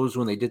her nose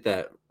when they did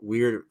that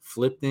weird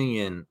flip thing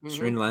and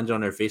Serena landed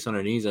on her face on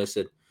her knees. I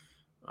said,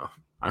 oh,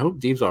 I hope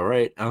Deeb's all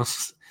right.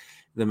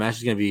 The match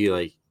is going to be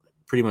like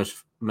pretty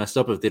much messed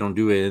up if they don't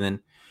do it. And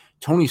then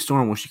Toni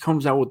Storm, when she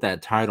comes out with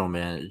that title,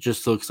 man, it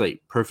just looks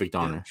like perfect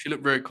on her. She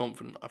looked very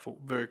confident. I thought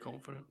very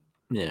confident.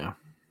 Yeah.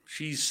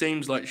 She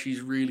seems like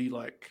she's really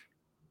like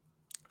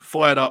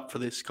fired up for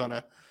this kind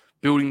of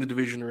building the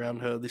division around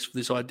her,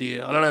 this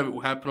idea. I don't know if it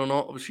will happen or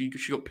not. Obviously,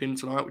 she got pinned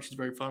tonight, which is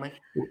very funny.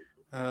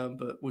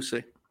 But we'll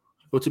see.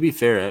 Well, to be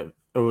fair,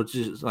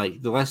 just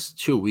like the last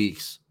 2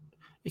 weeks,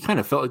 it kind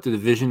of felt like the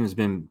division has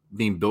been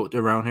being built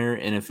around her,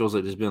 and it feels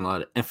like there's been a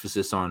lot of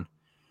emphasis on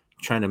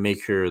trying to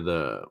make her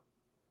the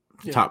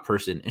top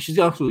person, and she's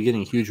also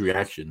getting huge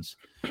reactions.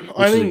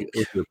 I think,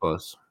 is a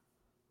plus.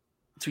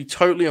 To be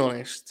totally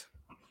honest,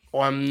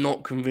 I'm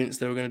not convinced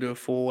they were going to do a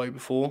 4-way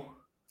before.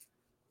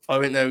 I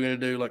think they were going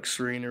to do like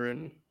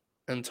Serena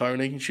and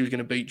Tony, and she was going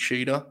to beat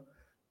Sheeta.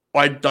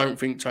 I don't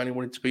think Tony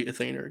wanted to beat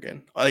Athena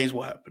again. I think it's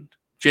what happened,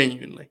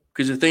 genuinely,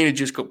 because Athena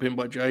just got pinned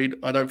by Jade.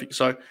 I don't think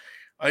so.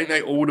 I think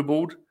they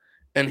audibled,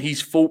 and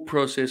his thought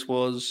process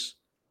was,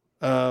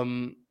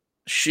 Tony's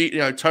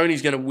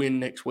going to win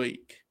next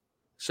week.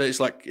 So it's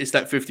like it's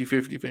that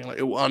 50-50 thing. Like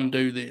it will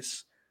undo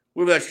this.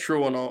 Whether that's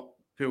true or not,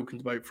 people can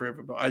debate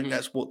forever. But I think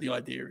that's what the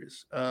idea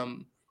is.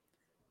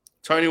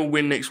 Tony will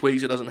win next week,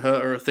 so it doesn't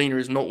hurt her. Athena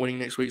is not winning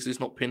next week, so it's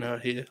not pin her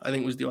here. I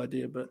think was the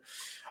idea. But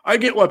I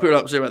get why people are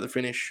upset about the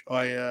finish.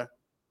 I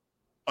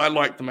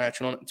like the match,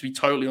 and to be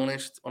totally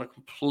honest, on a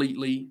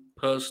completely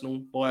personal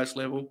bias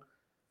level,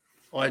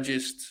 I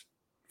just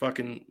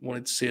fucking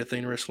wanted to see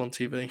Athena wrestle on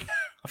TV.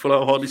 I feel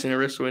like I've hardly seen her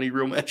wrestle any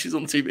real matches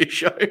on TV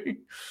show. I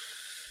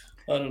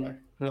don't know.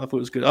 I thought it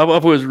was good. I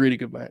thought it was a really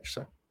good match.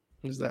 So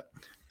there's that.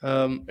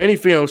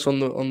 Anything else on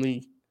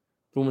the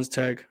women's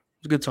tag? It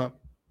was a good time.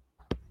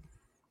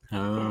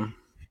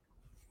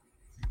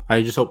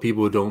 I just hope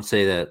people don't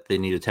say that they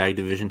need a tag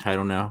division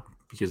title now,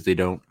 because they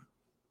don't.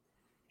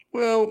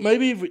 Well,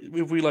 maybe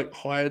if we like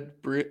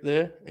hired Britt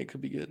there, it could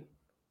be good.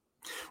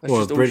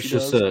 That's Britt's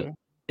just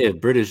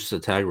if Britt is just a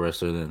tag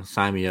wrestler, then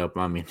sign me up.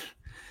 I mean,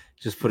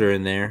 just put her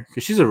in there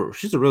because she's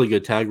a really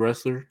good tag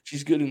wrestler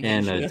She's good in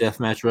and things, a yeah.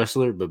 deathmatch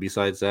wrestler. But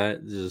besides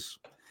that, just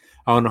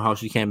I don't know how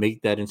she can't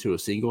make that into a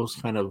singles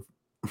kind of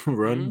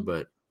run. Mm-hmm.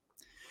 But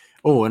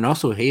and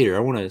also hate her. I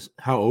want to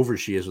how over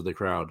she is with the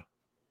crowd.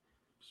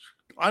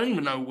 I don't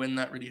even know when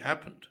that really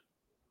happened.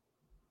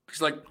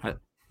 Because, like, I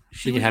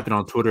she think it was... happened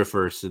on Twitter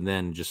first and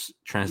then just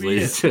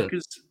translated Yeah, to.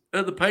 because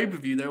at the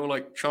pay-per-view, they were,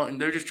 like, chanting.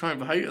 They were just chanting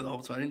for Hater the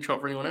whole time. They didn't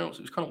chant for anyone else.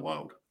 It was kind of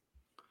wild.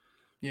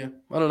 Yeah,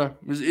 I don't know.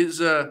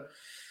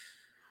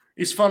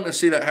 It's fun to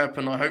see that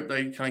happen. I hope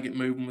they kind of get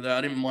moving with that.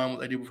 I didn't mind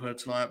what they did with her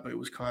tonight, but it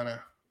was kind of,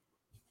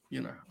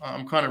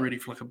 I'm kind of ready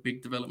for, like, a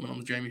big development on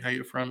the Jamie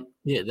Hater front.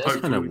 Yeah, that's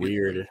kind Hopefully of we get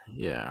weird. that.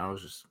 Yeah, I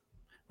was just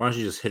why don't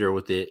you just hit her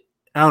with it?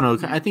 I don't know.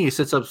 Yeah. I think it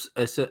sets up.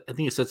 I think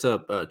it sets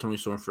up Tony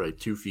Storm for like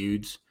 2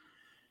 feuds.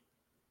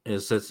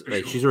 It sets For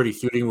like sure. she's already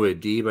feuding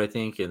with Deeb, I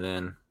think, and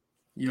then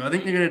Yeah, I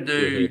think they're going to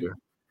with do... Hater.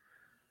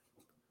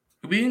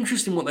 It'll be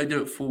interesting what they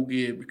do at Full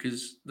Gear,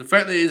 because the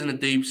fact that it isn't a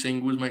deep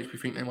singles makes me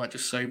think they might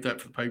just save that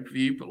for the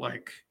pay-per-view, but,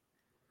 like,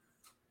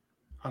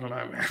 I don't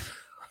know, man.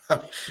 I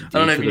don't Deeb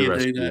know to if you the need to do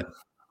rescue. that.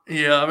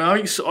 Yeah, I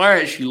mean, I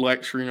actually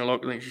like Serena a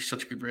lot. I think she's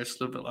such a good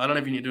wrestler, but I don't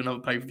know if you need to do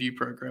another pay-per-view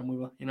program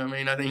with her. You know what I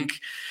mean? I think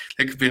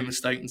that could be a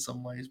mistake in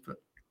some ways, but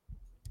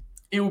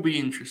it will be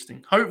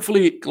interesting.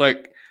 Hopefully,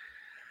 like,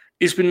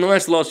 it's been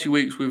nice the last few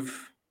weeks with,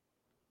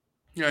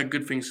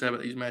 good things to say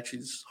about these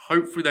matches.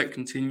 Hopefully that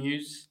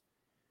continues.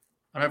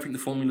 I don't think the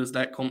formula's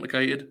that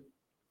complicated.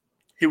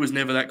 It was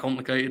never that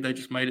complicated. They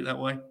just made it that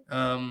way.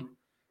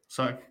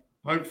 So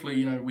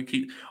hopefully, we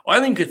keep...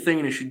 I think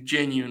Athena should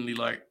genuinely,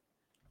 like,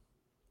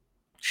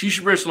 she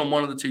should wrestle on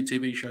one of the 2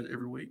 TV shows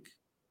every week.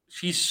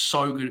 She's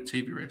so good at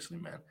TV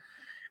wrestling, man.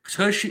 Because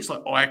her shit's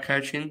like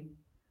eye-catching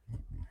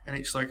and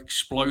it's like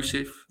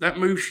explosive. That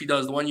move she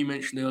does, the one you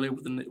mentioned earlier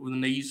with the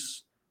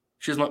knees,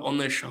 she's like on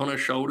her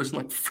shoulders and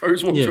like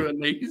throws one through her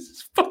knees.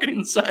 It's fucking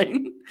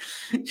insane.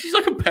 She's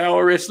like a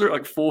power wrestler at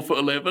like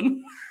 4'11".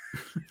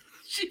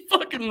 She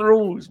fucking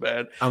rules,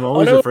 man. I'm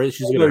always afraid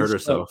she's gonna hurt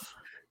herself.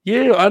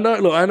 Yeah, I know.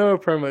 Look, I know her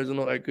promos are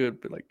not that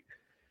good, but like,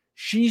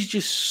 she's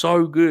just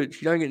so good.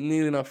 She don't get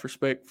nearly enough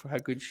respect for how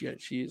good she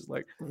is.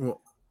 Like,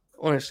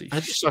 honestly,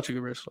 she's such a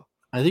good wrestler.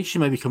 I think she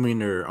might be coming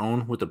into her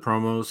own with the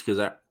promos because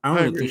I don't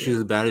even think she's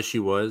as bad as she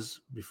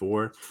was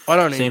before. I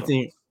don't Same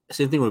either.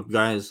 Same thing with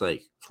guys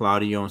like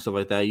Claudio and stuff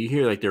like that. You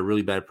hear like they're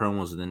really bad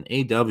promos, and then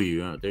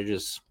AEW, they're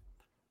just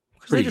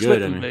pretty just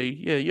good. let them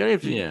be. Yeah, you don't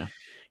have to. Yeah.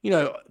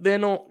 They're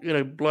not,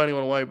 blowing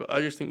anyone away, but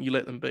I just think you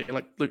let them be.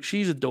 Like, look,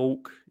 she's a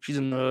dork. She's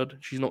a nerd.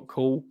 She's not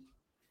cool.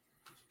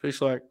 But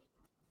it's like,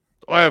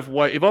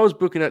 if I was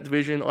booking that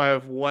division, I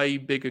have way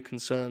bigger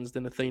concerns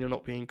than Athena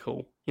not being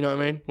cool. You know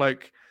what I mean?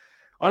 Like,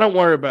 I don't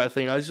worry about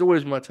Athena. It's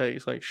always my take.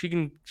 It's like,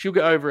 she'll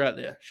get over out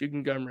there. She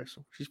can go and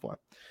wrestle. She's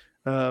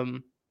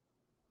fine.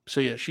 So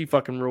yeah, she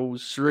fucking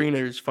rules. Serena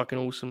is fucking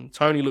awesome.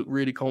 Tony looked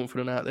really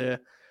confident out there.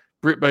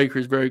 Britt Baker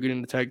is very good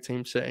in the tag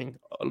team setting.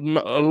 A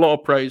lot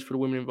of praise for the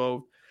women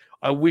involved.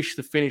 I wish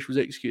the finish was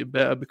executed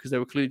better because they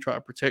were clearly trying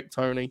to protect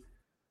Tony.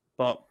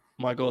 But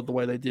my God, the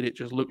way they did it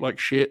just looked like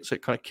shit. So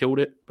it kind of killed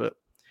it. But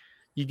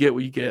you get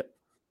what you get,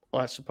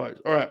 I suppose.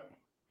 All right.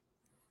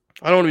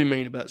 I don't want to be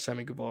mean about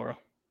Sammy Guevara.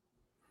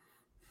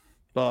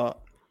 But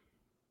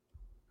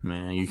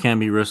man, you can't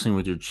be wrestling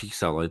with your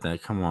cheeks out like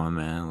that. Come on,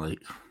 man. Like,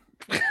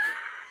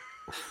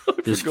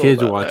 there's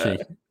kids watching.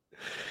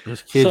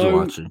 There's kids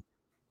watching.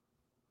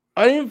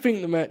 I didn't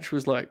think the match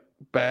was like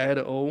bad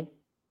at all.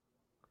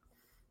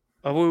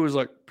 I thought it was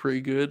like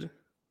pretty good.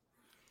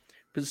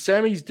 But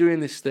Sammy's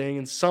doing this thing,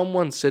 and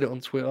someone said it on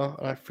Twitter,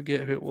 and I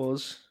forget who it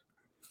was.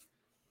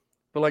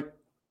 But like,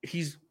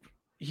 he's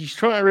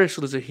trying to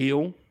wrestle as a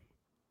heel.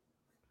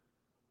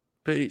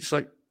 But it's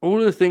like all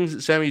of the things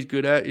that Sammy's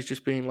good at is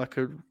just being like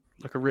a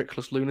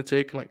reckless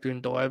lunatic and like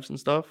doing dives and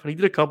stuff. And he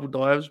did a couple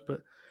dives,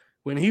 but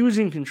when he was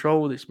in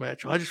control of this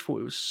match, I just thought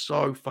it was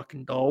so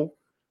fucking dull.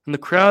 And the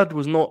crowd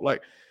was not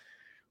like,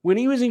 when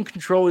he was in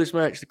control of this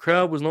match, the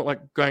crowd was not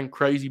like going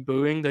crazy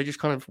booing. They just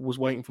kind of was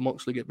waiting for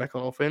Moxley to get back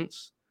on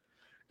offense.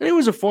 And it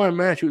was a fine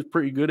match. It was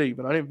pretty good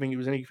even. I didn't think it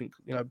was anything,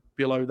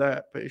 below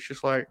that. But it's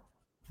just like,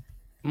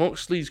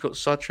 Moxley's got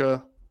such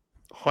a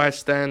high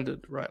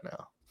standard right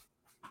now.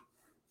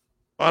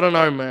 I don't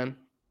know, man.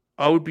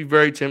 I would be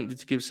very tempted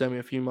to give Sammy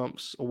a few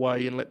months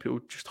away and let people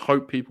just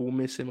hope people will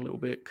miss him a little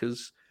bit,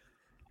 because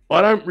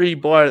I don't really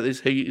buy that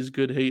this heat is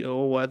good heat at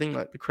all. I think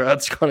like the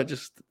crowd's kind of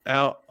just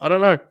out. I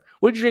don't know.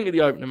 What did you think of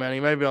the opener, Manny?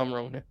 Maybe I'm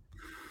wrong here.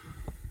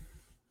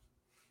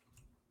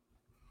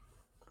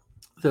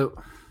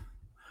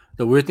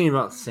 The weird thing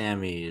about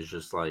Sammy is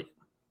just like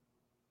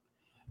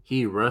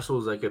he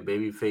wrestles like a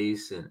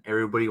babyface and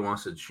everybody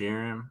wants to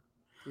cheer him,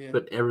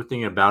 but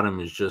everything about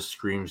him is just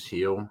screams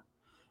heel.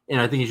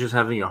 And I think he's just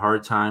having a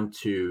hard time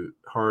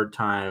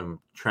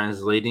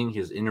translating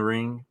his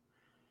in-ring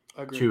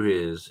to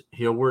his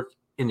heel work.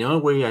 And the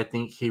only way I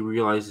think he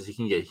realizes he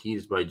can get heat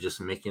is by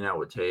just making out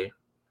with Tay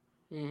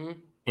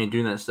and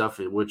doing that stuff,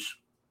 which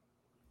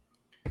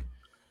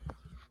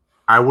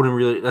I wouldn't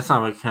really. That's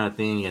not my kind of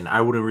thing, and I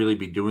wouldn't really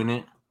be doing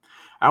it.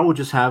 I would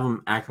just have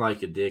him act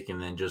like a dick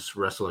and then just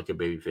wrestle like a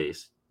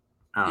babyface.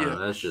 I don't know.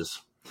 That's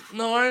just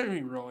No, I don't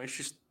get me wrong. It's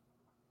just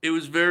it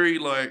was very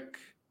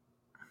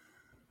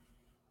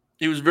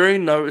it was very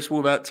noticeable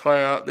about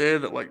Ty out there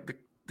that like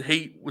the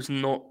heat was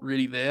not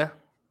really there.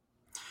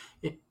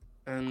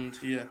 And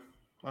yeah,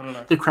 I don't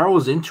know. The crowd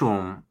was into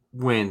him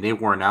when they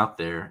weren't out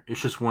there.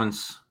 It's just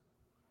once.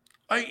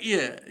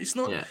 It's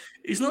not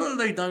that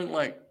they don't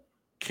like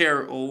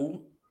care at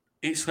all.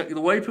 It's like the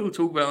way people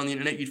talk about it on the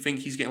internet. You'd think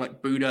he's getting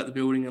like booed out the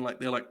building and like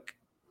they're like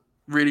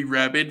really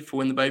rabid for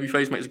when the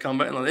babyface makes a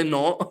comeback, and like they're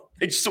not.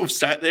 They just sort of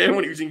sat there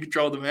when he was in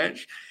control of the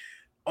match.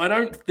 I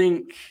don't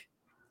think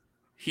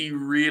he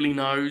really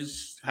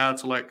knows how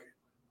to like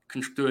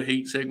do a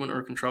heat segment or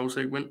a control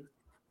segment.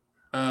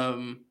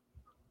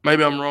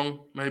 Maybe I'm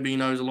wrong. Maybe he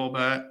knows a lot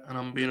about it, and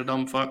I'm being a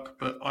dumb fuck.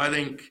 But I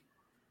think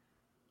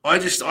I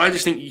just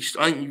think you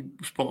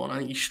spot on. I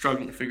think he's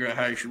struggling to figure out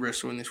how he should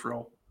wrestle in this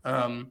role.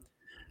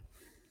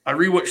 I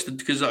rewatched it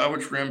because I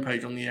watched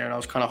Rampage on the air and I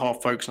was kind of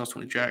half focused on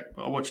Tony Jack,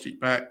 but I watched it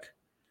back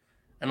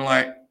and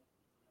like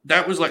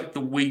that was like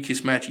the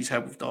weakest match he's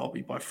had with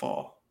Darby by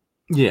far.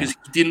 Yeah, because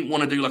he didn't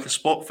want to do like a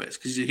spot fest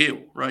because he's a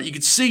heel, right? You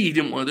could see he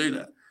didn't want to do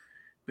that,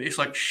 but it's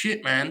like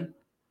shit, man.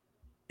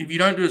 If you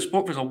don't do a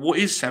spot fest, like, what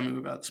is Sammy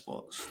without the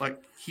spots?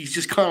 Like he's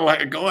just kind of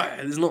like a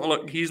guy. He's not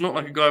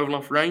like a guy with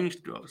enough range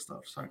to do other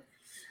stuff. So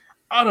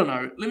I don't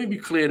know. Let me be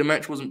clear: the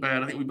match wasn't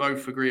bad. I think we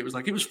both agree it was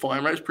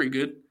fine. Right? It was pretty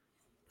good.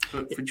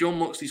 But for John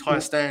Moxley's high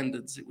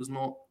standards, it was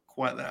not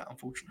quite that,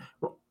 unfortunately.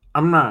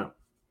 I'm not.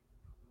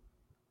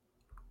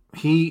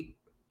 He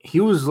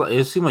was.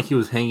 It seemed like he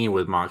was hanging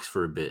with Mox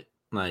for a bit,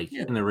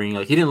 in the ring.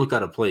 Like he didn't look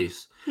out of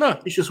place. No,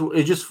 it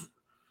just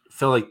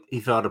felt like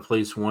he fell out of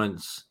place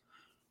once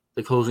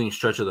the closing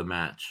stretch of the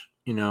match.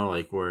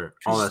 Like where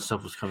all that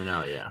stuff was coming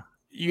out. Yeah,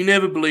 you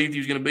never believed he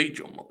was going to beat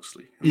John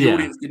Moxley. The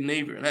audience didn't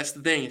either, and that's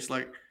the thing. It's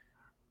like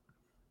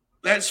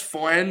that's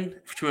fine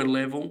to a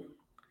level.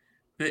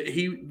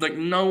 But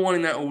no one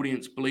in that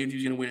audience believed he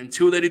was going to win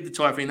until they did the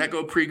tie thing. That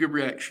got a pretty good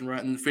reaction,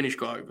 right? And the finish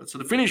got over. So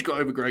the finish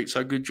got over great.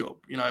 So good job.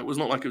 It was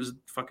not like it was a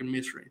fucking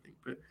miss or anything.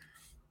 But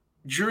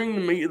during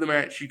the meat of the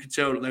match, you could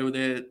tell that they were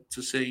there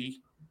to see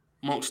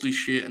Moxley's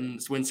shit.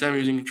 And when Sammy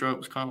was in control, it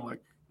was kind of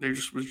like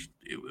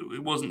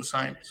it wasn't the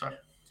same. So it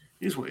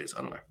is what it is.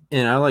 I don't know.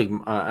 And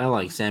I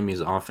like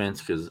Sammy's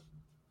offense because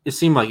it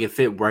seemed like it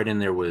fit right in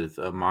there with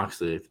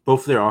Moxley.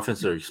 Both of their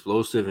offenses are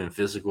explosive and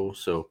physical.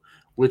 So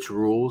which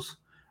rules?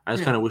 I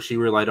just kind of wish he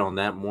relied on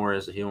that more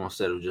as a heel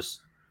instead of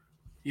just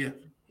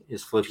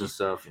his flips and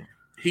stuff.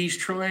 He's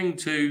trying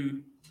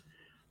to.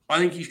 I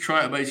think he's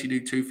trying to basically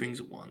do two things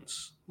at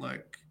once.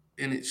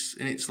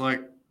 It's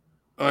like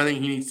I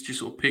think he needs to just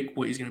sort of pick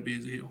what he's going to be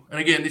as a heel.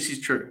 And again, this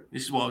is true.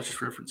 This is what I was just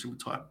referencing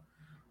with Ty.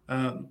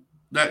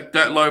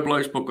 That low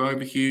blow spot got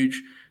over huge.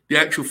 The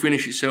actual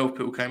finish itself,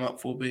 people came up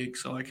for big.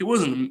 So it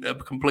wasn't a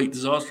complete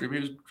disaster. It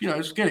was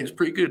it was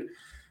pretty good.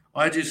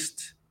 I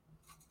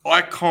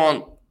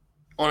can't.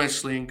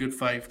 Honestly, in good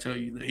faith, tell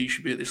you that he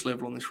should be at this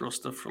level on this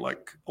roster for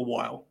a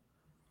while.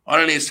 I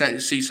don't need to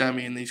see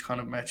Sammy in these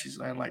kind of matches,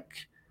 man.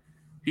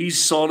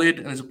 He's solid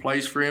and there's a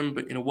place for him,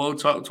 but in a world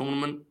title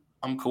tournament,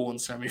 I'm cool on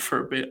Sammy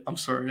for a bit. I'm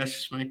sorry, that's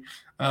just me.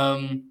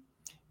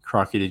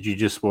 Crocky, did you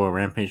just spoil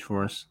Rampage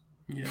for us?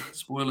 Yeah,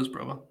 spoilers,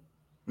 brother.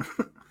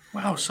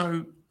 Wow,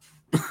 so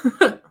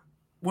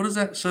what is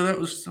that? So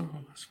that's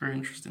very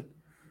interesting.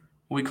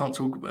 We can't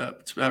talk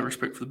about it's about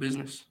respect for the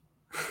business.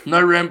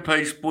 No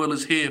Rampage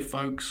spoilers here,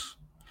 folks.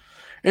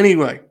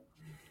 Anyway,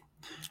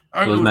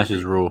 those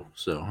matches rule.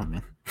 So I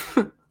mean,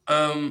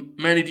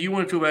 Manny, do you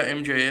want to talk about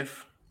MJF?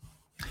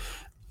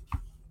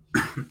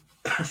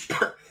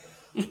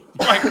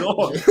 My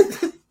God,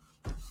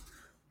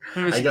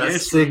 I got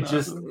sick.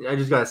 I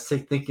just got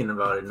sick thinking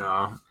about it.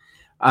 No,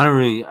 I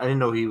didn't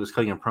know he was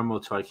cutting a promo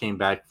until I came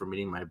back from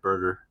eating my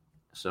burger.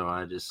 So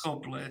I just.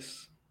 God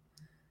bless.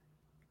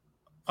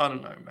 I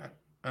don't know,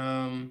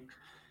 man.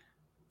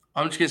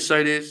 I'm just gonna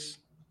say this.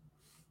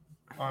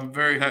 I'm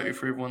very happy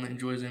for everyone that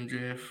enjoys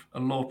MJF. A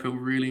lot of people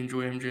really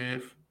enjoy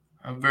MJF.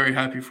 I'm very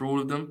happy for all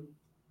of them.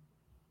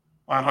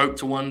 I hope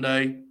to one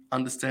day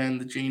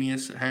understand the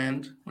genius at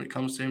hand when it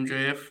comes to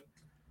MJF.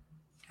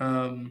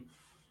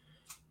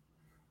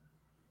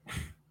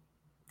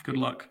 Good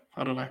luck.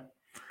 I don't know.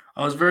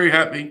 I was very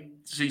happy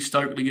to see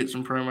Stokely get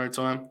some promo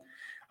time.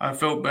 I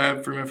felt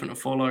bad for him having to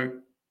follow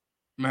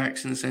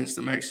Max in the sense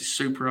that Max is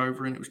super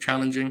over and it was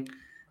challenging.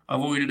 I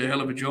thought he did a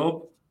hell of a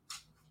job.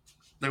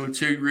 There were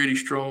two really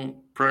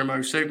strong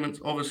promo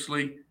segments.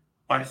 Obviously,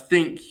 I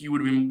think he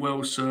would have been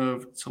well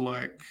served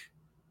to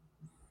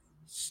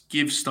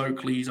give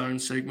Stokely his own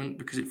segment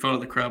because it felt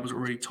like the crowd was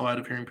already tired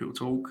of hearing people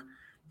talk.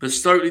 But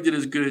Stokely did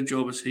as good a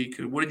job as he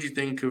could. What did you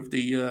think of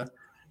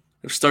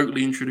of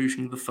Stokely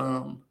introducing the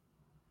Farm?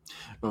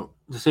 Well,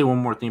 to say one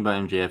more thing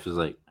about MJF is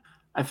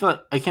I feel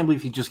like I can't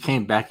believe he just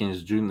came back and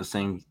is doing the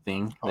same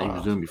thing that he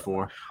was doing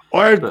before.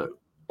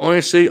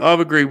 Honestly, I've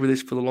agreed with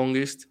this for the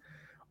longest.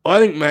 I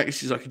think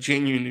Max is a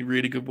genuinely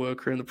really good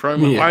worker in the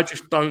promo. Yeah. I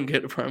just don't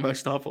get the promo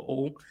stuff at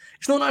all.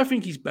 It's not that I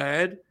think he's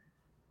bad.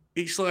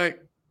 It's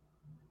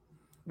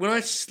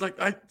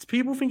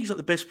people think he's like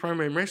the best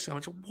promo in wrestling.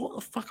 I'm like, what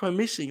the fuck am I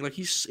missing? Like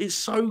it's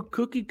so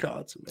cookie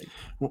cutter to me.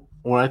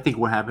 Well, I think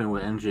what happened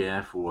with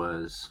MJF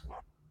was,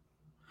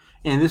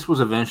 and this was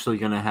eventually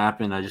going to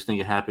happen. I just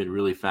think it happened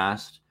really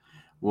fast.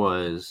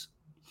 Was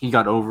he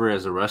got over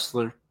as a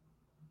wrestler?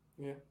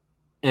 Yeah.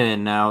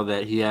 And now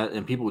that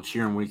and people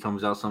cheer him when he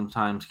comes out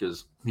sometimes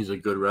because he's a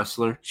good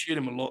wrestler. Cheered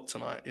him a lot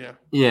tonight, yeah.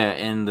 Yeah,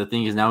 and the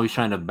thing is now he's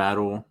trying to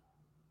battle.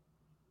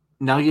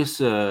 Now he has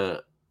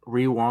to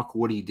rewalk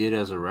what he did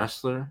as a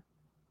wrestler,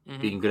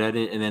 being good at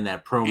it, and then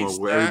that promo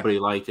where everybody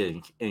liked it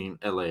in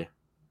LA.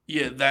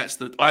 Yeah,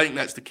 I think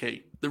that's the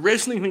key. The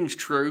wrestling thing's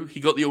true.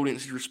 He got the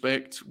audience's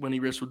respect when he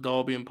wrestled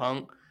Darby and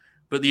Punk,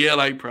 but the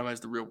LA promo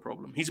is the real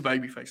problem. He's a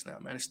babyface now,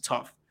 man. It's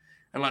tough.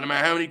 And like no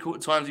matter how many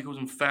times he calls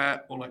them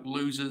fat or like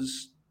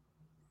losers,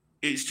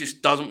 it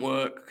just doesn't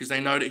work because they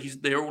know that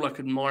they're all like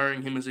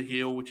admiring him as a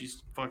heel, which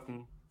is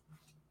fucking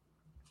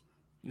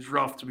he's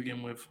rough to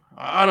begin with.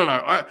 I don't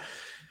know.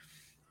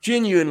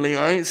 Genuinely,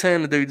 I ain't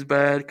saying the dude's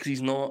bad because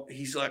he's not.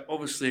 He's like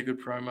obviously a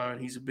good promo and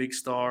he's a big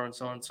star and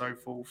so on and so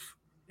forth.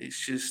 It's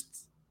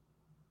just,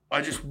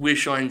 I just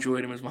wish I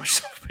enjoyed him as much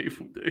as other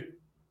people do.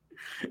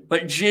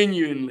 Like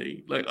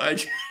genuinely, like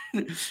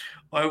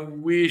I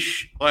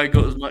wish I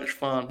got as much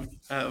fun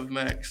out of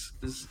Max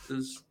as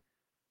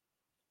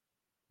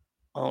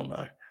oh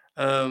no.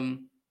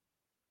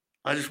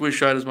 I just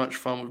wish I had as much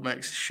fun with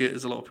Max's shit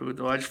as a lot of people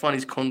do. I just find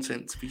his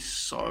content to be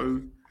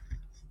so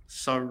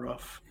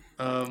rough.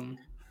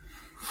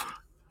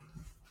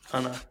 I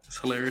know, it's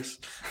hilarious.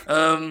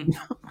 So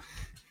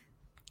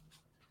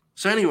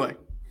anyway.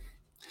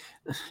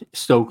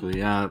 Stokely,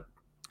 yeah.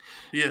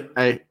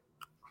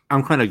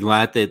 I'm kind of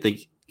glad that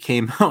they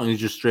came out and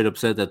just straight up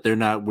said that they're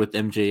not with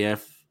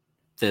MJF,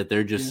 that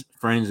they're just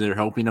friends that are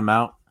helping him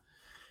out,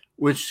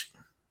 which,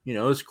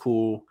 is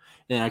cool.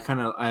 And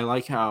I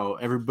like how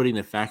everybody in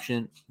the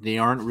faction, they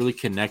aren't really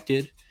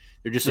connected.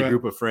 They're just a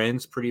group of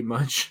friends, pretty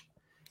much,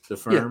 the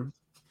firm.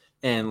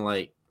 Yeah. And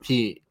like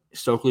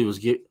Stokely was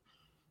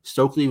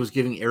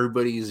giving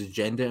everybody his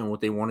agenda and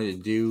what they wanted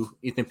to do.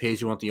 Ethan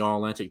Page wanted the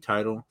All-Atlantic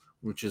title,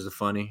 which is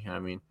funny. I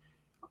mean,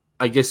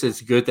 I guess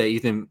it's good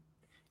that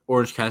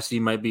Orange Cassidy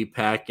might be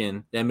Pac,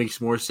 and that makes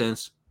more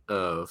sense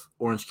of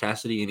Orange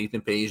Cassidy and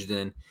Ethan Page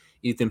than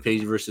Ethan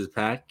Page versus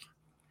Pac.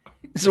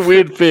 It's a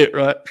weird fit,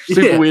 right?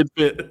 Super weird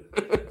fit.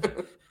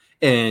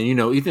 And,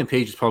 Ethan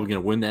Page is probably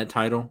going to win that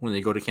title when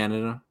they go to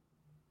Canada.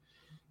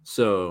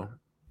 So.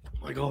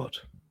 Oh, my God.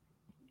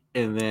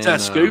 And then. Is that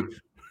a scoop?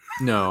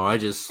 No, I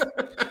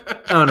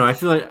don't know. I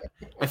feel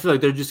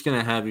like they're just going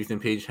to have Ethan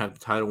Page have the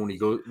title when he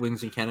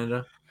wins in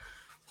Canada.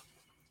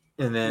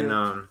 And then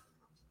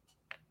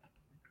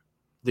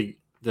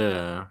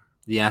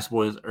the Ass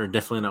Boys are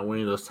definitely not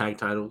winning those tag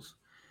titles.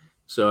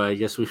 So I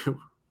guess we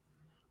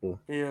will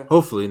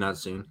hopefully not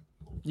soon.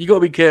 You got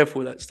to be careful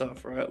with that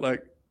stuff, right?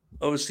 Like,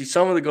 obviously,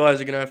 some of the guys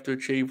are going to have to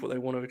achieve what they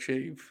want to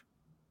achieve.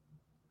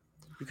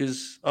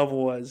 Because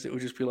otherwise, it will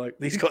just be like,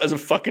 these guys are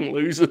fucking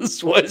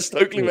losers. Why is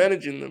Stokely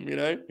managing them,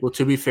 Well,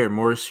 to be fair,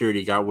 Morris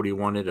already got what he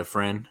wanted, a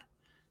friend.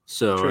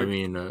 So, true. I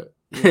mean, and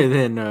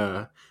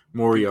then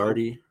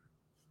Moriarty.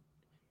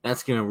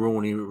 That's going to rule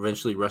when he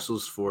eventually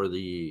wrestles for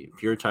the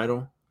Pure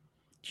title.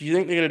 Do you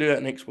think they're going to do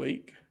that next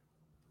week?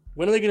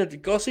 When are they going to do?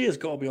 Garcia's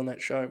got to be on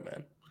that show,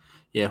 man.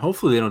 Yeah,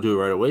 hopefully they don't do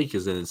it right away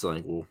because then it's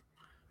like, well.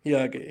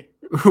 Yeah, I get you.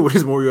 What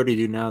does Moriarty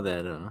do now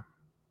that.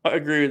 I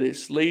agree with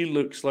this. Lee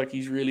looks like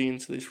he's really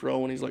into this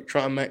role and he's like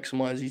trying to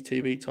maximize his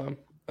TV time.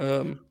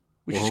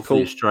 Which is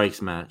hopefully cool. A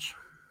strikes match.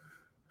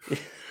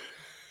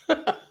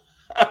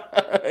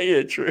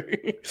 Yeah, true.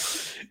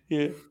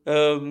 Yeah.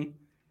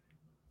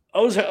 I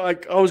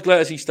was glad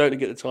to see Stokely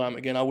get the time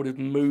again. I would have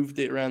moved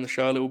it around the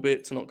show a little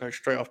bit to not go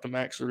straight after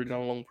Max. Already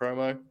done a long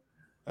promo,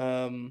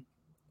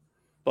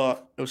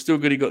 but it was still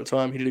good. He got the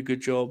time. He did a good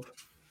job,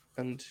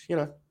 and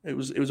it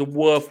was a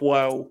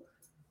worthwhile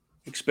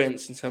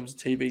expense in terms of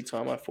TV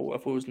time. I thought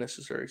it was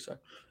necessary. So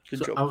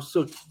good job.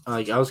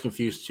 I was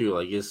confused too.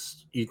 Like, you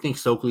think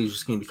Stokely's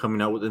just going to be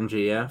coming out with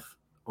MJF,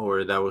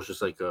 or that was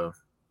just like a?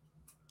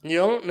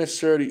 Yeah, I don't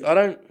necessarily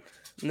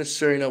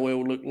know what it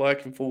will look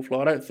like in Full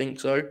Flight. I don't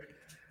think so.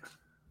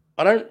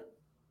 I don't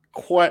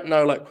quite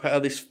know what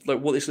this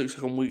looks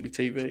like on weekly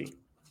TV.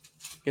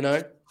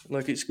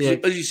 Like it's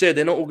as you said,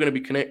 they're not all going to be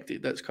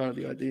connected. That's kind of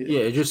the idea. Yeah,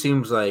 it just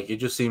seems like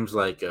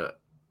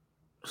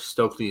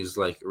Stokely is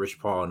like Rich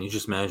Paul, and he's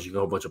just managing a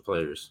whole bunch of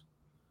players.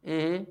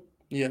 Mm-hmm.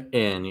 Yeah,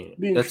 and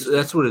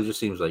that's what it just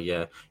seems like.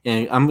 Yeah,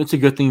 and it's a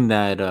good thing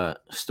that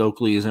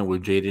Stokely isn't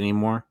with Jade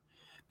anymore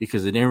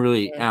because it didn't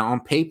really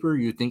on paper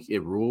you think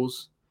it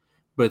rules,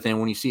 but then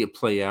when you see it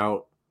play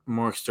out,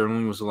 Mark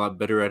Sterling was a lot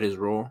better at his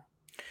role.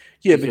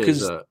 Yeah,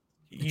 because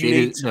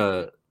Jade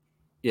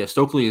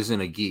Stokely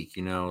isn't a geek,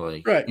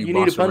 like right. You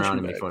need a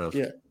punching bag. Fun of.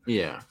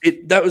 Yeah.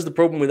 That was the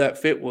problem with that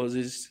fit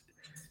is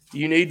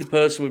you need the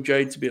person with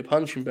Jade to be a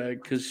punching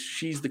bag because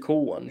she's the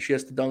cool one. She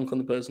has to dunk on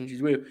the person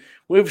she's with.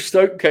 With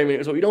Stoke came in, it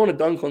was like, you don't want to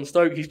dunk on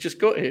Stoke. He's just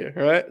got here,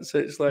 right? So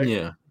it's like,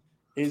 I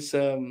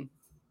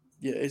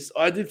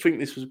did think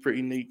this was a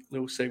pretty neat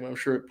little segment. I'm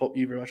sure it popped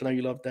you very much. I know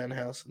you love Dan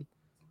Housen.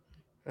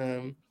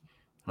 It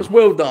was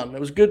well done. It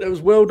was good. It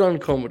was well done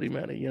comedy,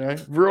 Manny. You know,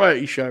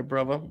 variety show,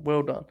 brother.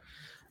 Well done.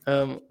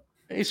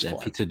 It's That fine.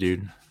 pizza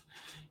dude.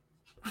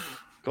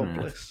 God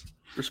bless.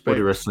 What Respect.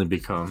 did wrestling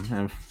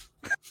become?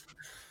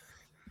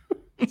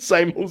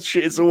 Same old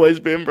shit it's always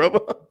been,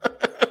 brother.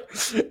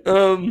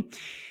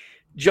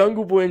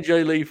 Jungle Boy and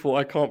Jay Lethal,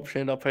 I can't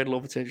pretend I paid a lot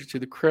of attention to.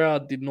 The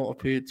crowd did not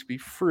appear to be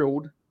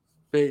thrilled,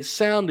 but it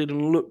sounded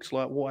and looked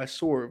like what I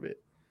saw of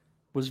it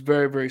was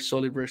very, very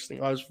solid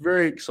wrestling. I was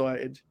very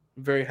excited,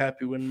 very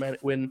happy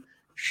when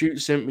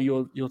Shoot sent me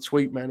your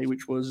tweet, Manny,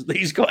 which was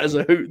these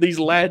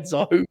lads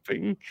are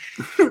hooping,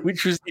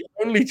 which was the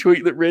only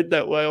tweet that read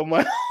that way on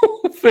my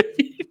whole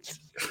feed.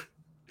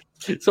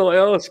 So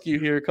I ask you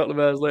here a couple of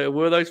hours later,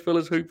 were those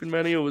fellas hooping,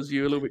 Manny, or was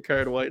you a little bit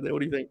carried away there? What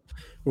do you think?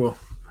 Well,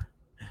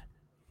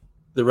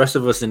 the rest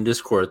of us in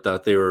Discord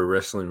thought they were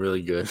wrestling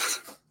really good.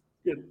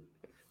 Yeah.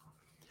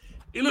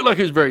 It looked like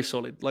it was very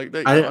solid. Like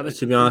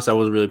to be honest, I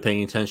wasn't really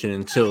paying attention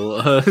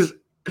until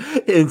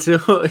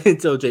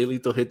Jay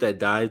Lethal hit that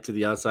dive to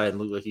the outside and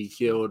looked like he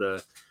killed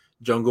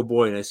Jungle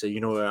Boy, and I said, you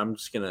know what, I'm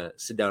just gonna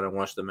sit down and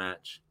watch the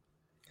match.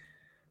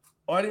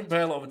 I didn't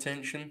pay a lot of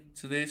attention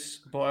to this,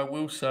 but I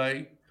will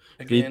say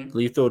again,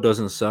 Lethal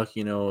doesn't suck.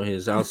 You know,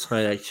 his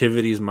outside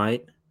activities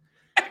might.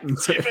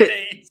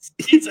 Activities,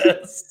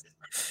 Jesus.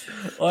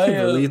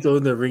 Lethal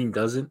in the ring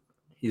doesn't.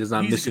 He does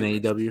not miss an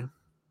AEW.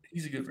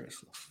 He's a good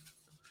wrestler.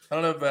 I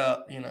don't know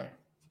about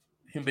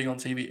him being on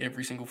TV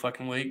every single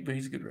fucking week, but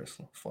he's a good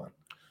wrestler. Fine.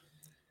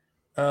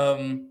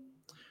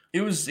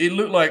 It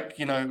looked like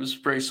it was a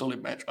very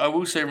solid match. I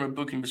will say from a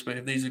booking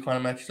perspective, these are the kind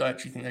of matches I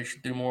actually think they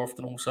should do more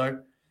often. Also,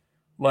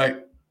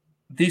 like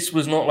this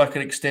was not like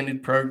an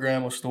extended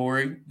program or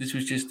story. This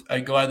was just a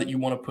guy that you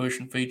want to push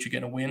and feature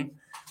getting a win.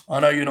 I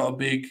know you're not a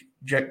big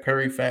Jack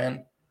Perry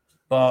fan,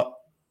 but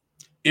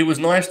it was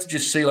nice to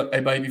just see like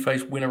a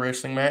babyface win a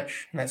wrestling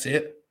match, and that's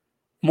it.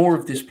 More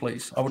of this,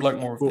 please. I would like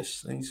more of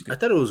this. I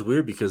thought it was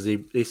weird because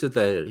they said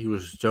that he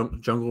was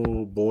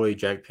Jungle Boy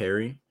Jack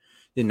Perry,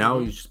 and now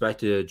he's just back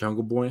to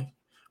Jungle Boy,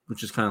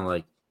 which is kind of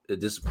like a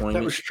disappointment.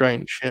 That was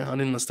strange. Yeah, I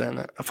didn't understand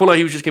that. I felt like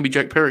he was just going to be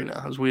Jack Perry now.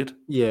 That was weird.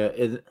 Yeah.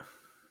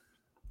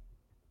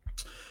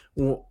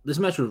 Well, this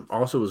match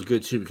was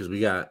good too because we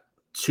got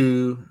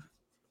two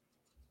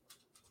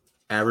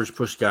average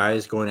push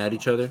guys going at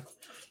each other.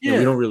 Yeah,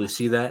 we don't really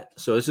see that,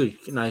 so it's a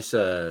nice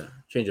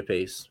change of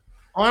pace.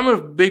 I'm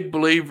a big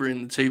believer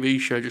in the TV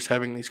show just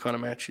having these kind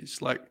of matches,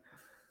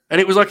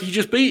 and it was like he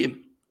just beat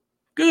him.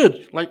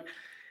 Good,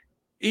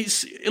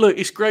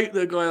 it's great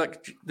that a guy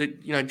like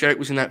that, Jake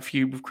was in that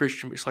feud with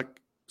Christian, but it's like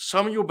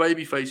some of your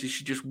baby faces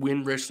should just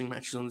win wrestling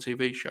matches on the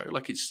TV show.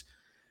 Like it's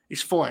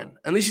fine,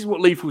 and this is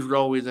what Lethal's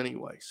role is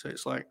anyway. So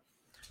it's like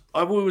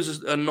I thought it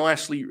was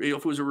if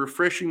it was a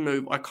refreshing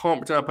move. I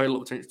can't pretend I paid a lot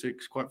of attention to it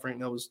because, quite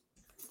frankly,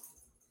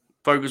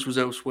 focus was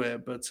elsewhere.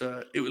 But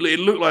it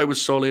looked like it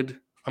was solid.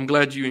 I'm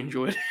glad you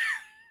enjoyed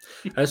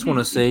it. I just want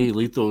to say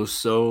Lethal is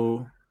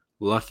so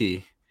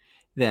lucky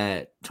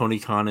that Tony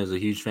Khan is a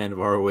huge fan of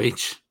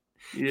ROH.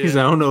 Because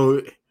I don't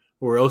know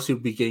where else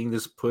he'd be getting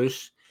this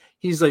push.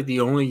 He's like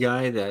the only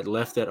guy that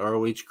left that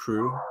ROH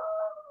crew.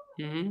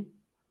 Mm-hmm.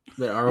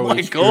 That ROH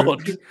My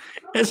God.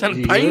 That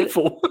sounds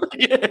painful.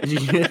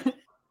 Yeah.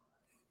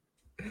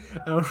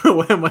 I don't know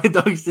why my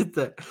dogs did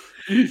that.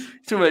 You're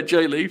talking about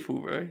Jay Lethal,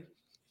 bro.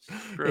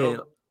 Yeah,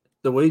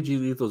 the way Jay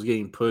Lethal's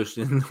getting pushed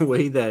and the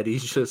way that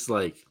he's just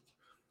like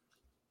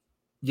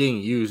getting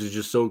used is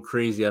just so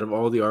crazy. Out of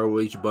all the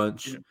ROH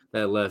bunch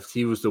that left,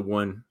 he was the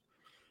one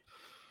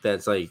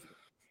that's like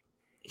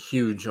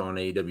huge on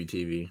AEW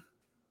TV.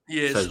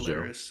 Yeah, it's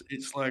hilarious.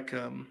 It's like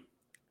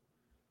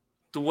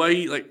the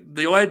way, like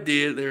the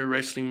idea there are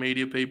wrestling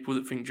media people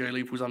that think Jay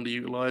Lethal was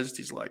underutilized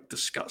is like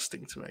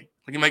disgusting to me.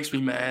 Like it makes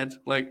me mad.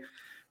 Like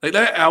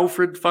that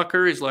Alfred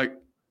fucker is like,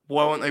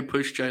 why won't they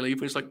push Jay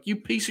Lethal? It's like, you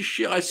piece of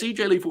shit. I see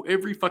Jay Lethal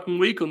every fucking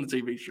week on the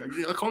TV show.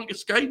 I can't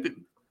escape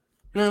him.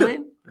 You know what I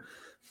mean?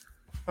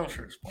 I'm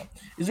sure it's fine.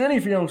 Is there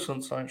anything else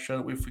on Science Show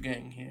that we're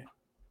forgetting here?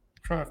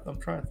 I'm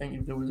trying to think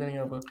if there was any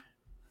other.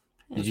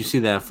 Did you see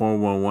that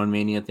 411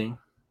 Mania thing?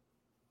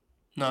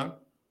 No.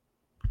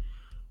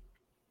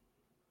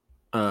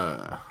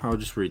 I'll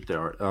just read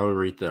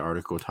the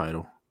article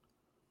title.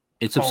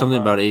 It's something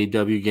about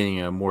AEW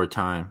getting more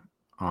time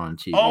on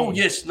TV. Oh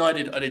yes, no, I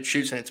did.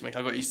 Shoot sent it to me.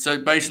 I got you.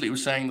 So basically, it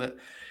was saying that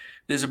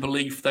there's a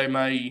belief they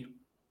may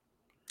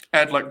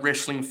add like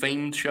wrestling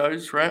themed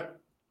shows, right?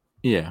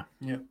 Yeah.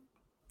 Yeah.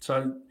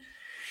 So,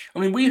 I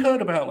mean, we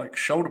heard about like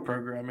shoulder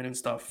programming and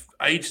stuff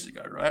ages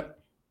ago, right?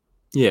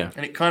 Yeah.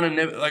 And it kind of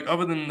never, like,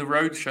 other than the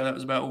road show, that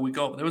was about all we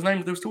got. There was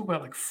talk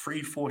about like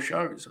 3-4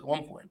 shows at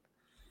one point.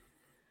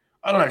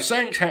 I don't know.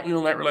 Something's happening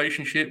on that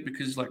relationship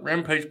because like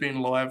Rampage being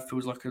live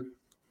feels like a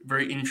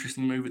very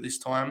interesting move at this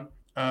time.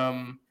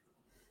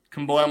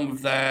 Combined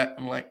with that,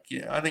 and like,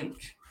 I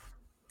think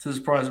to the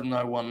surprise of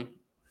no one,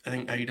 I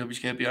think AEW is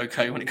going to be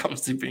okay when it comes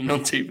to being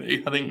on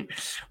TV. I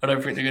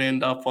don't think they're going to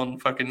end up on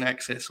fucking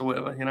Access or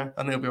whatever, I think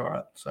they'll be all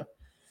right. So,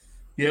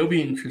 yeah, it'll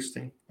be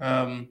interesting.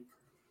 I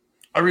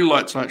really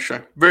like tonight's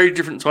show. Very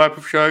different type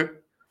of show.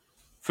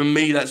 For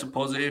me, that's a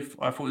positive.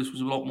 I thought this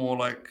was a lot more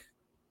like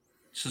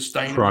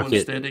sustainable and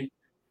Crockett. steady.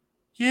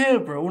 Yeah,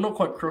 bro. Well, not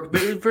quite crooked,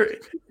 but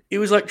it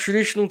was like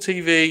traditional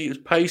TV. It was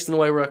paced in a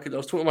way where I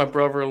was talking to my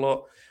brother a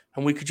lot,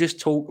 and we could just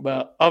talk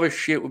about other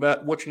shit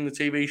without watching the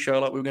TV show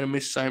like we were going to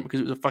miss something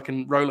because it was a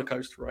fucking roller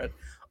coaster ride.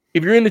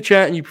 If you're in the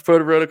chat and you prefer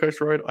the roller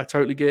coaster ride, I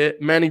totally get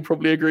it. Manny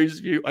probably agrees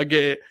with you. I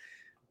get it.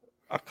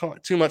 I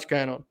can't, too much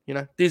going on,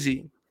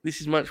 dizzying. This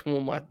is much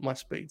more my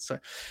speed. So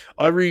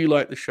I really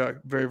like the show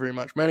very, very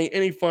much. Manny,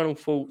 any final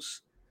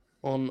thoughts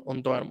on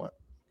Dynamite?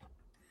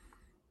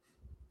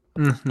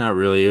 Not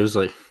really. It's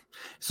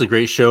a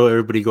great show.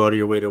 Everybody go out of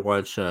your way to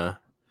watch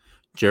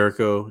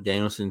Jericho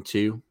Danielson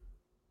 2.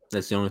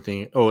 That's the only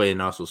thing. Oh,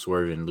 and also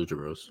Swerve and Lucha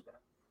Bros.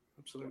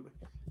 Absolutely.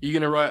 Are you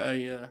gonna write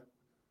a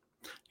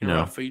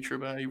feature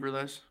about either of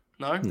those?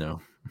 No.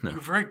 No. You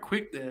were very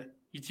quick there.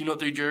 You do not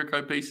do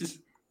Jericho pieces?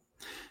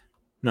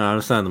 No, I'm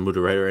just not in the mood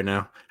to write right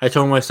now. I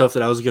told myself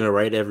that I was gonna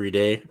write every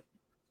day.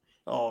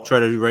 Try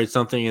to write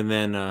something, and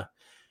then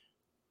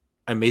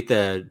I made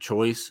that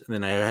choice, and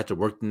then I had to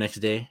work the next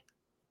day.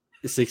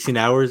 16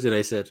 hours, and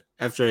I said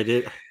after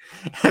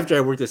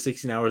I worked the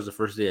 16 hours the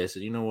first day, I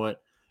said, you know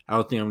what? I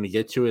don't think I'm gonna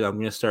get to it. I'm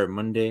gonna start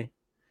Monday.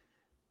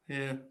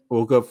 Yeah.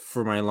 Woke up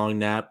for my long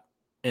nap,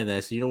 and I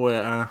said, you know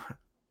what?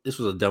 This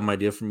was a dumb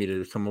idea for me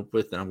to come up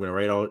with, and I'm gonna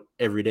write out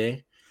every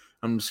day.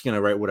 I'm just gonna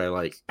write what I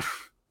like.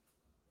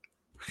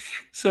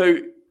 So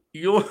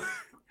your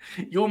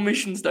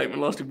mission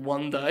statement lasted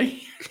one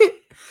day.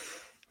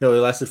 No, it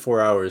lasted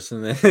 4 hours,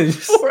 and then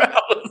 4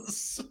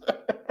 hours.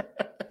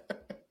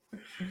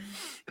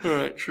 All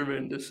right,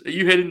 tremendous. Are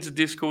you heading to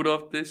Discord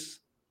after this?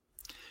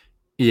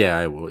 Yeah,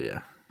 I will.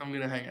 Yeah, I'm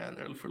going to hang out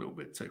there for a little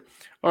bit too.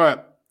 All right,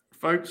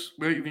 folks,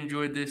 we hope you've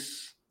enjoyed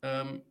this.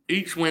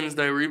 Each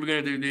Wednesday, we're either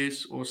going to do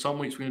this, or some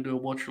weeks we're going to do a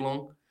watch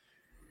along.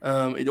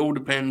 It all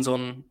depends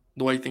on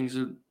the way things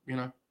are,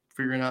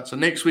 figuring out. So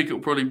next week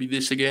it'll probably be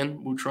this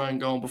again. We'll try and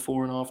go on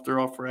before and after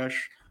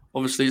Ash.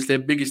 Obviously, it's their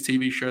biggest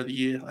TV show of the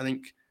year. I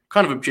think,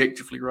 kind of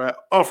objectively, right?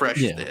 After Ash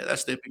is there.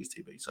 That's their biggest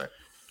TV. So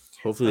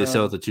hopefully they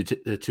sell the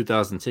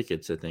 2,000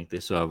 tickets. I think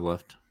they still have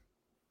left.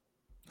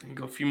 They've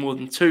got a few more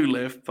than 2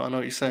 left, but I know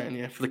what you're saying.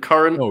 Yeah, for the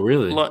current. Oh,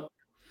 really?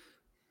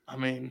 I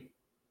mean,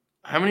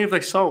 how many have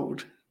they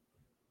sold?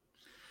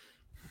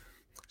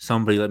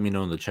 Somebody let me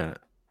know in the chat,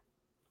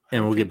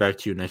 and we'll get back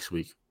to you next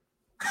week.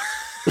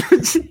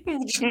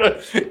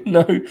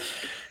 No.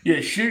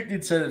 Yeah, Shoot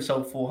did say they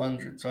sold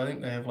 400, so I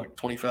think they have like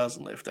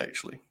 20,000 left,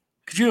 actually.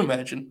 Could you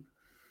imagine?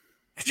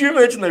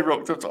 They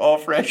rocked up to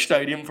Arthrash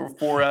Stadium for a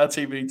 4-hour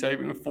TV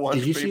taping with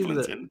 400 people in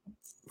attendance?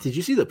 Did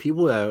you see the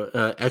people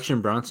at Action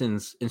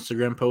Bronson's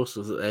Instagram post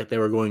that they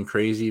were going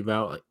crazy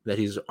about that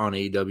he's on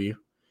AEW?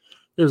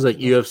 There was like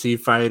UFC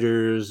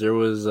fighters. There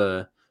was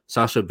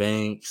Sasha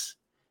Banks.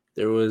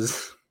 There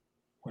was...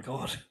 Oh my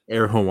God.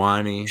 Air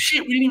Hawani.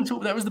 Shit, we didn't even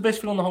talk. That was the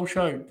best film on the whole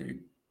show,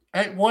 dude.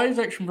 Why is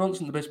Action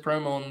Bronson the best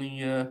promo on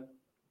the,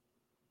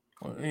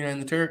 in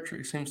the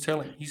territory? Seems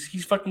telling.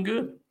 He's fucking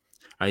good.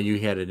 I knew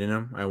he had it in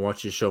him. I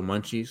watched his show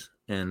Munchies,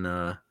 and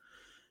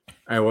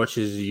I watched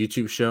his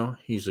YouTube show.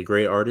 He's a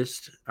great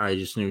artist. I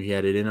just knew he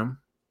had it in him,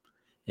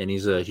 and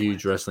he's a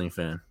huge wrestling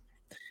fan.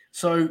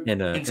 So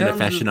and a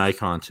fashion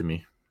icon to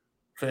me.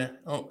 Fair.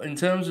 In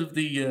terms of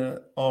the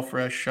After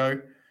Ash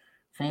show,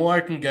 from what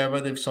I can gather,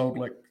 they've sold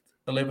like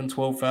 11,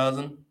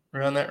 12,000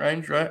 around that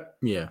range, right?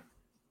 Yeah.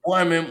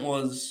 What I meant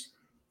was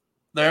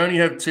they only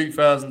have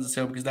 2,000 to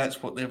sell because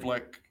that's what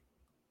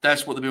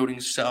the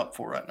building's set up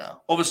for right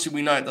now. Obviously,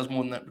 we know it does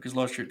more than that because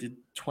last year it did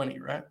 20,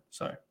 right?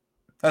 So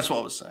that's what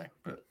I was saying.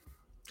 But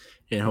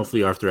and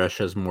hopefully Arthur Ashe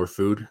has more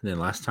food than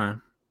last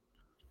time.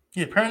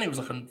 Yeah, apparently it was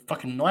like a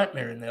fucking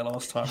nightmare in there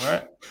last time,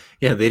 right?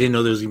 Yeah, they didn't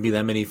know there was going to be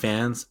that many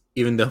fans,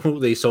 even though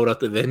they sold out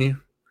the venue.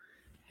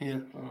 Yeah,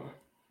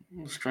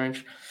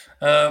 strange.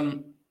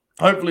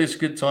 Hopefully it's a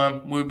good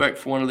time. We'll be back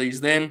for one of these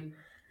then.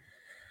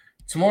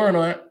 Tomorrow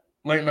night,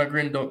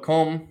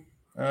 latenightgrin.com.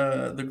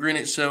 The Grin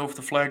itself,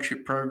 the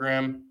flagship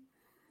program.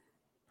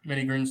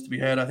 Many grins to be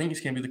had. I think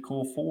it's going to be the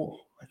core 4,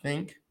 I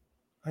think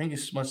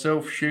it's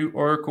myself, Shoot,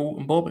 Oracle,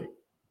 and Bobby.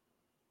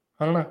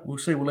 I don't know. We'll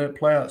see. We'll let it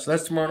play out. So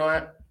that's tomorrow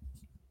night.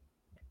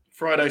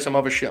 Friday, some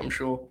other shit, I'm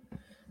sure.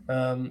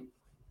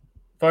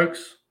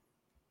 Folks,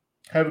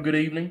 have a good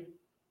evening.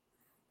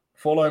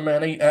 Follow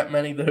Manny at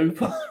Manny the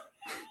Hooper.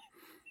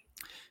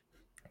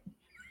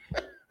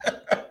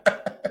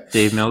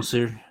 Dave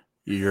Meltzer,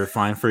 you're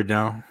fine for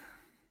now.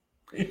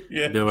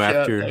 Yeah. No,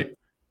 after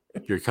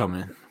you're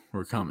coming.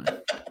 We're coming.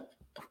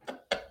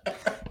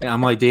 Yeah,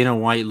 I'm like Dana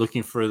White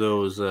looking for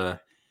those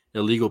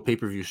illegal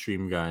pay-per-view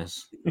stream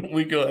guys.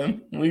 We got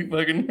him.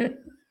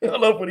 I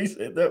love when he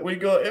said that. We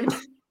got him.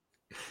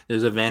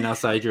 There's a van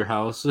outside your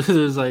house.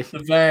 There's like the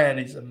van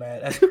is a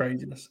man. That's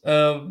craziness.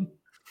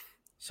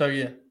 So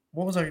yeah,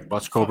 what was I?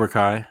 Watch Cobra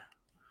Kai.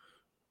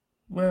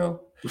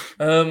 Well,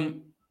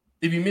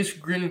 if you missed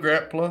Grin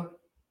Grappler,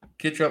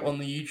 catch up on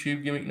the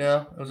YouTube gimmick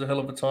now. It was a hell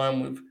of a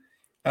time with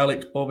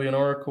Alex, Bobby, and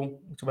Oracle.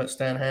 We talked about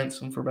Stan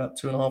Hansen for about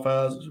 2.5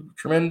 hours. It was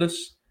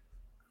tremendous.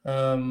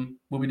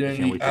 We'll be doing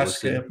can't the wait to Asuka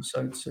listen.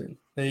 episode soon.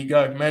 There you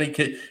go, Manny.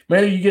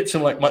 Manny, you get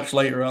some like much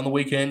later on the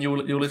weekend. You'll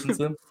listen to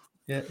them.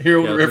 Yeah, hear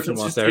all Yeah, the I was listening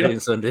on references. Saturday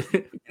and Sunday.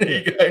 There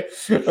you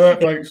go. All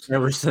right, folks.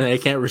 Every Sunday, I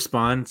can't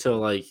respond till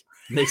like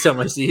next time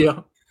I see you.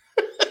 All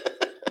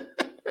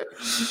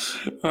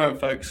right,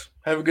 folks.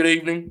 Have a good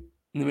evening.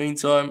 In the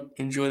meantime,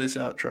 enjoy this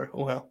outro.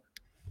 Oh, wow.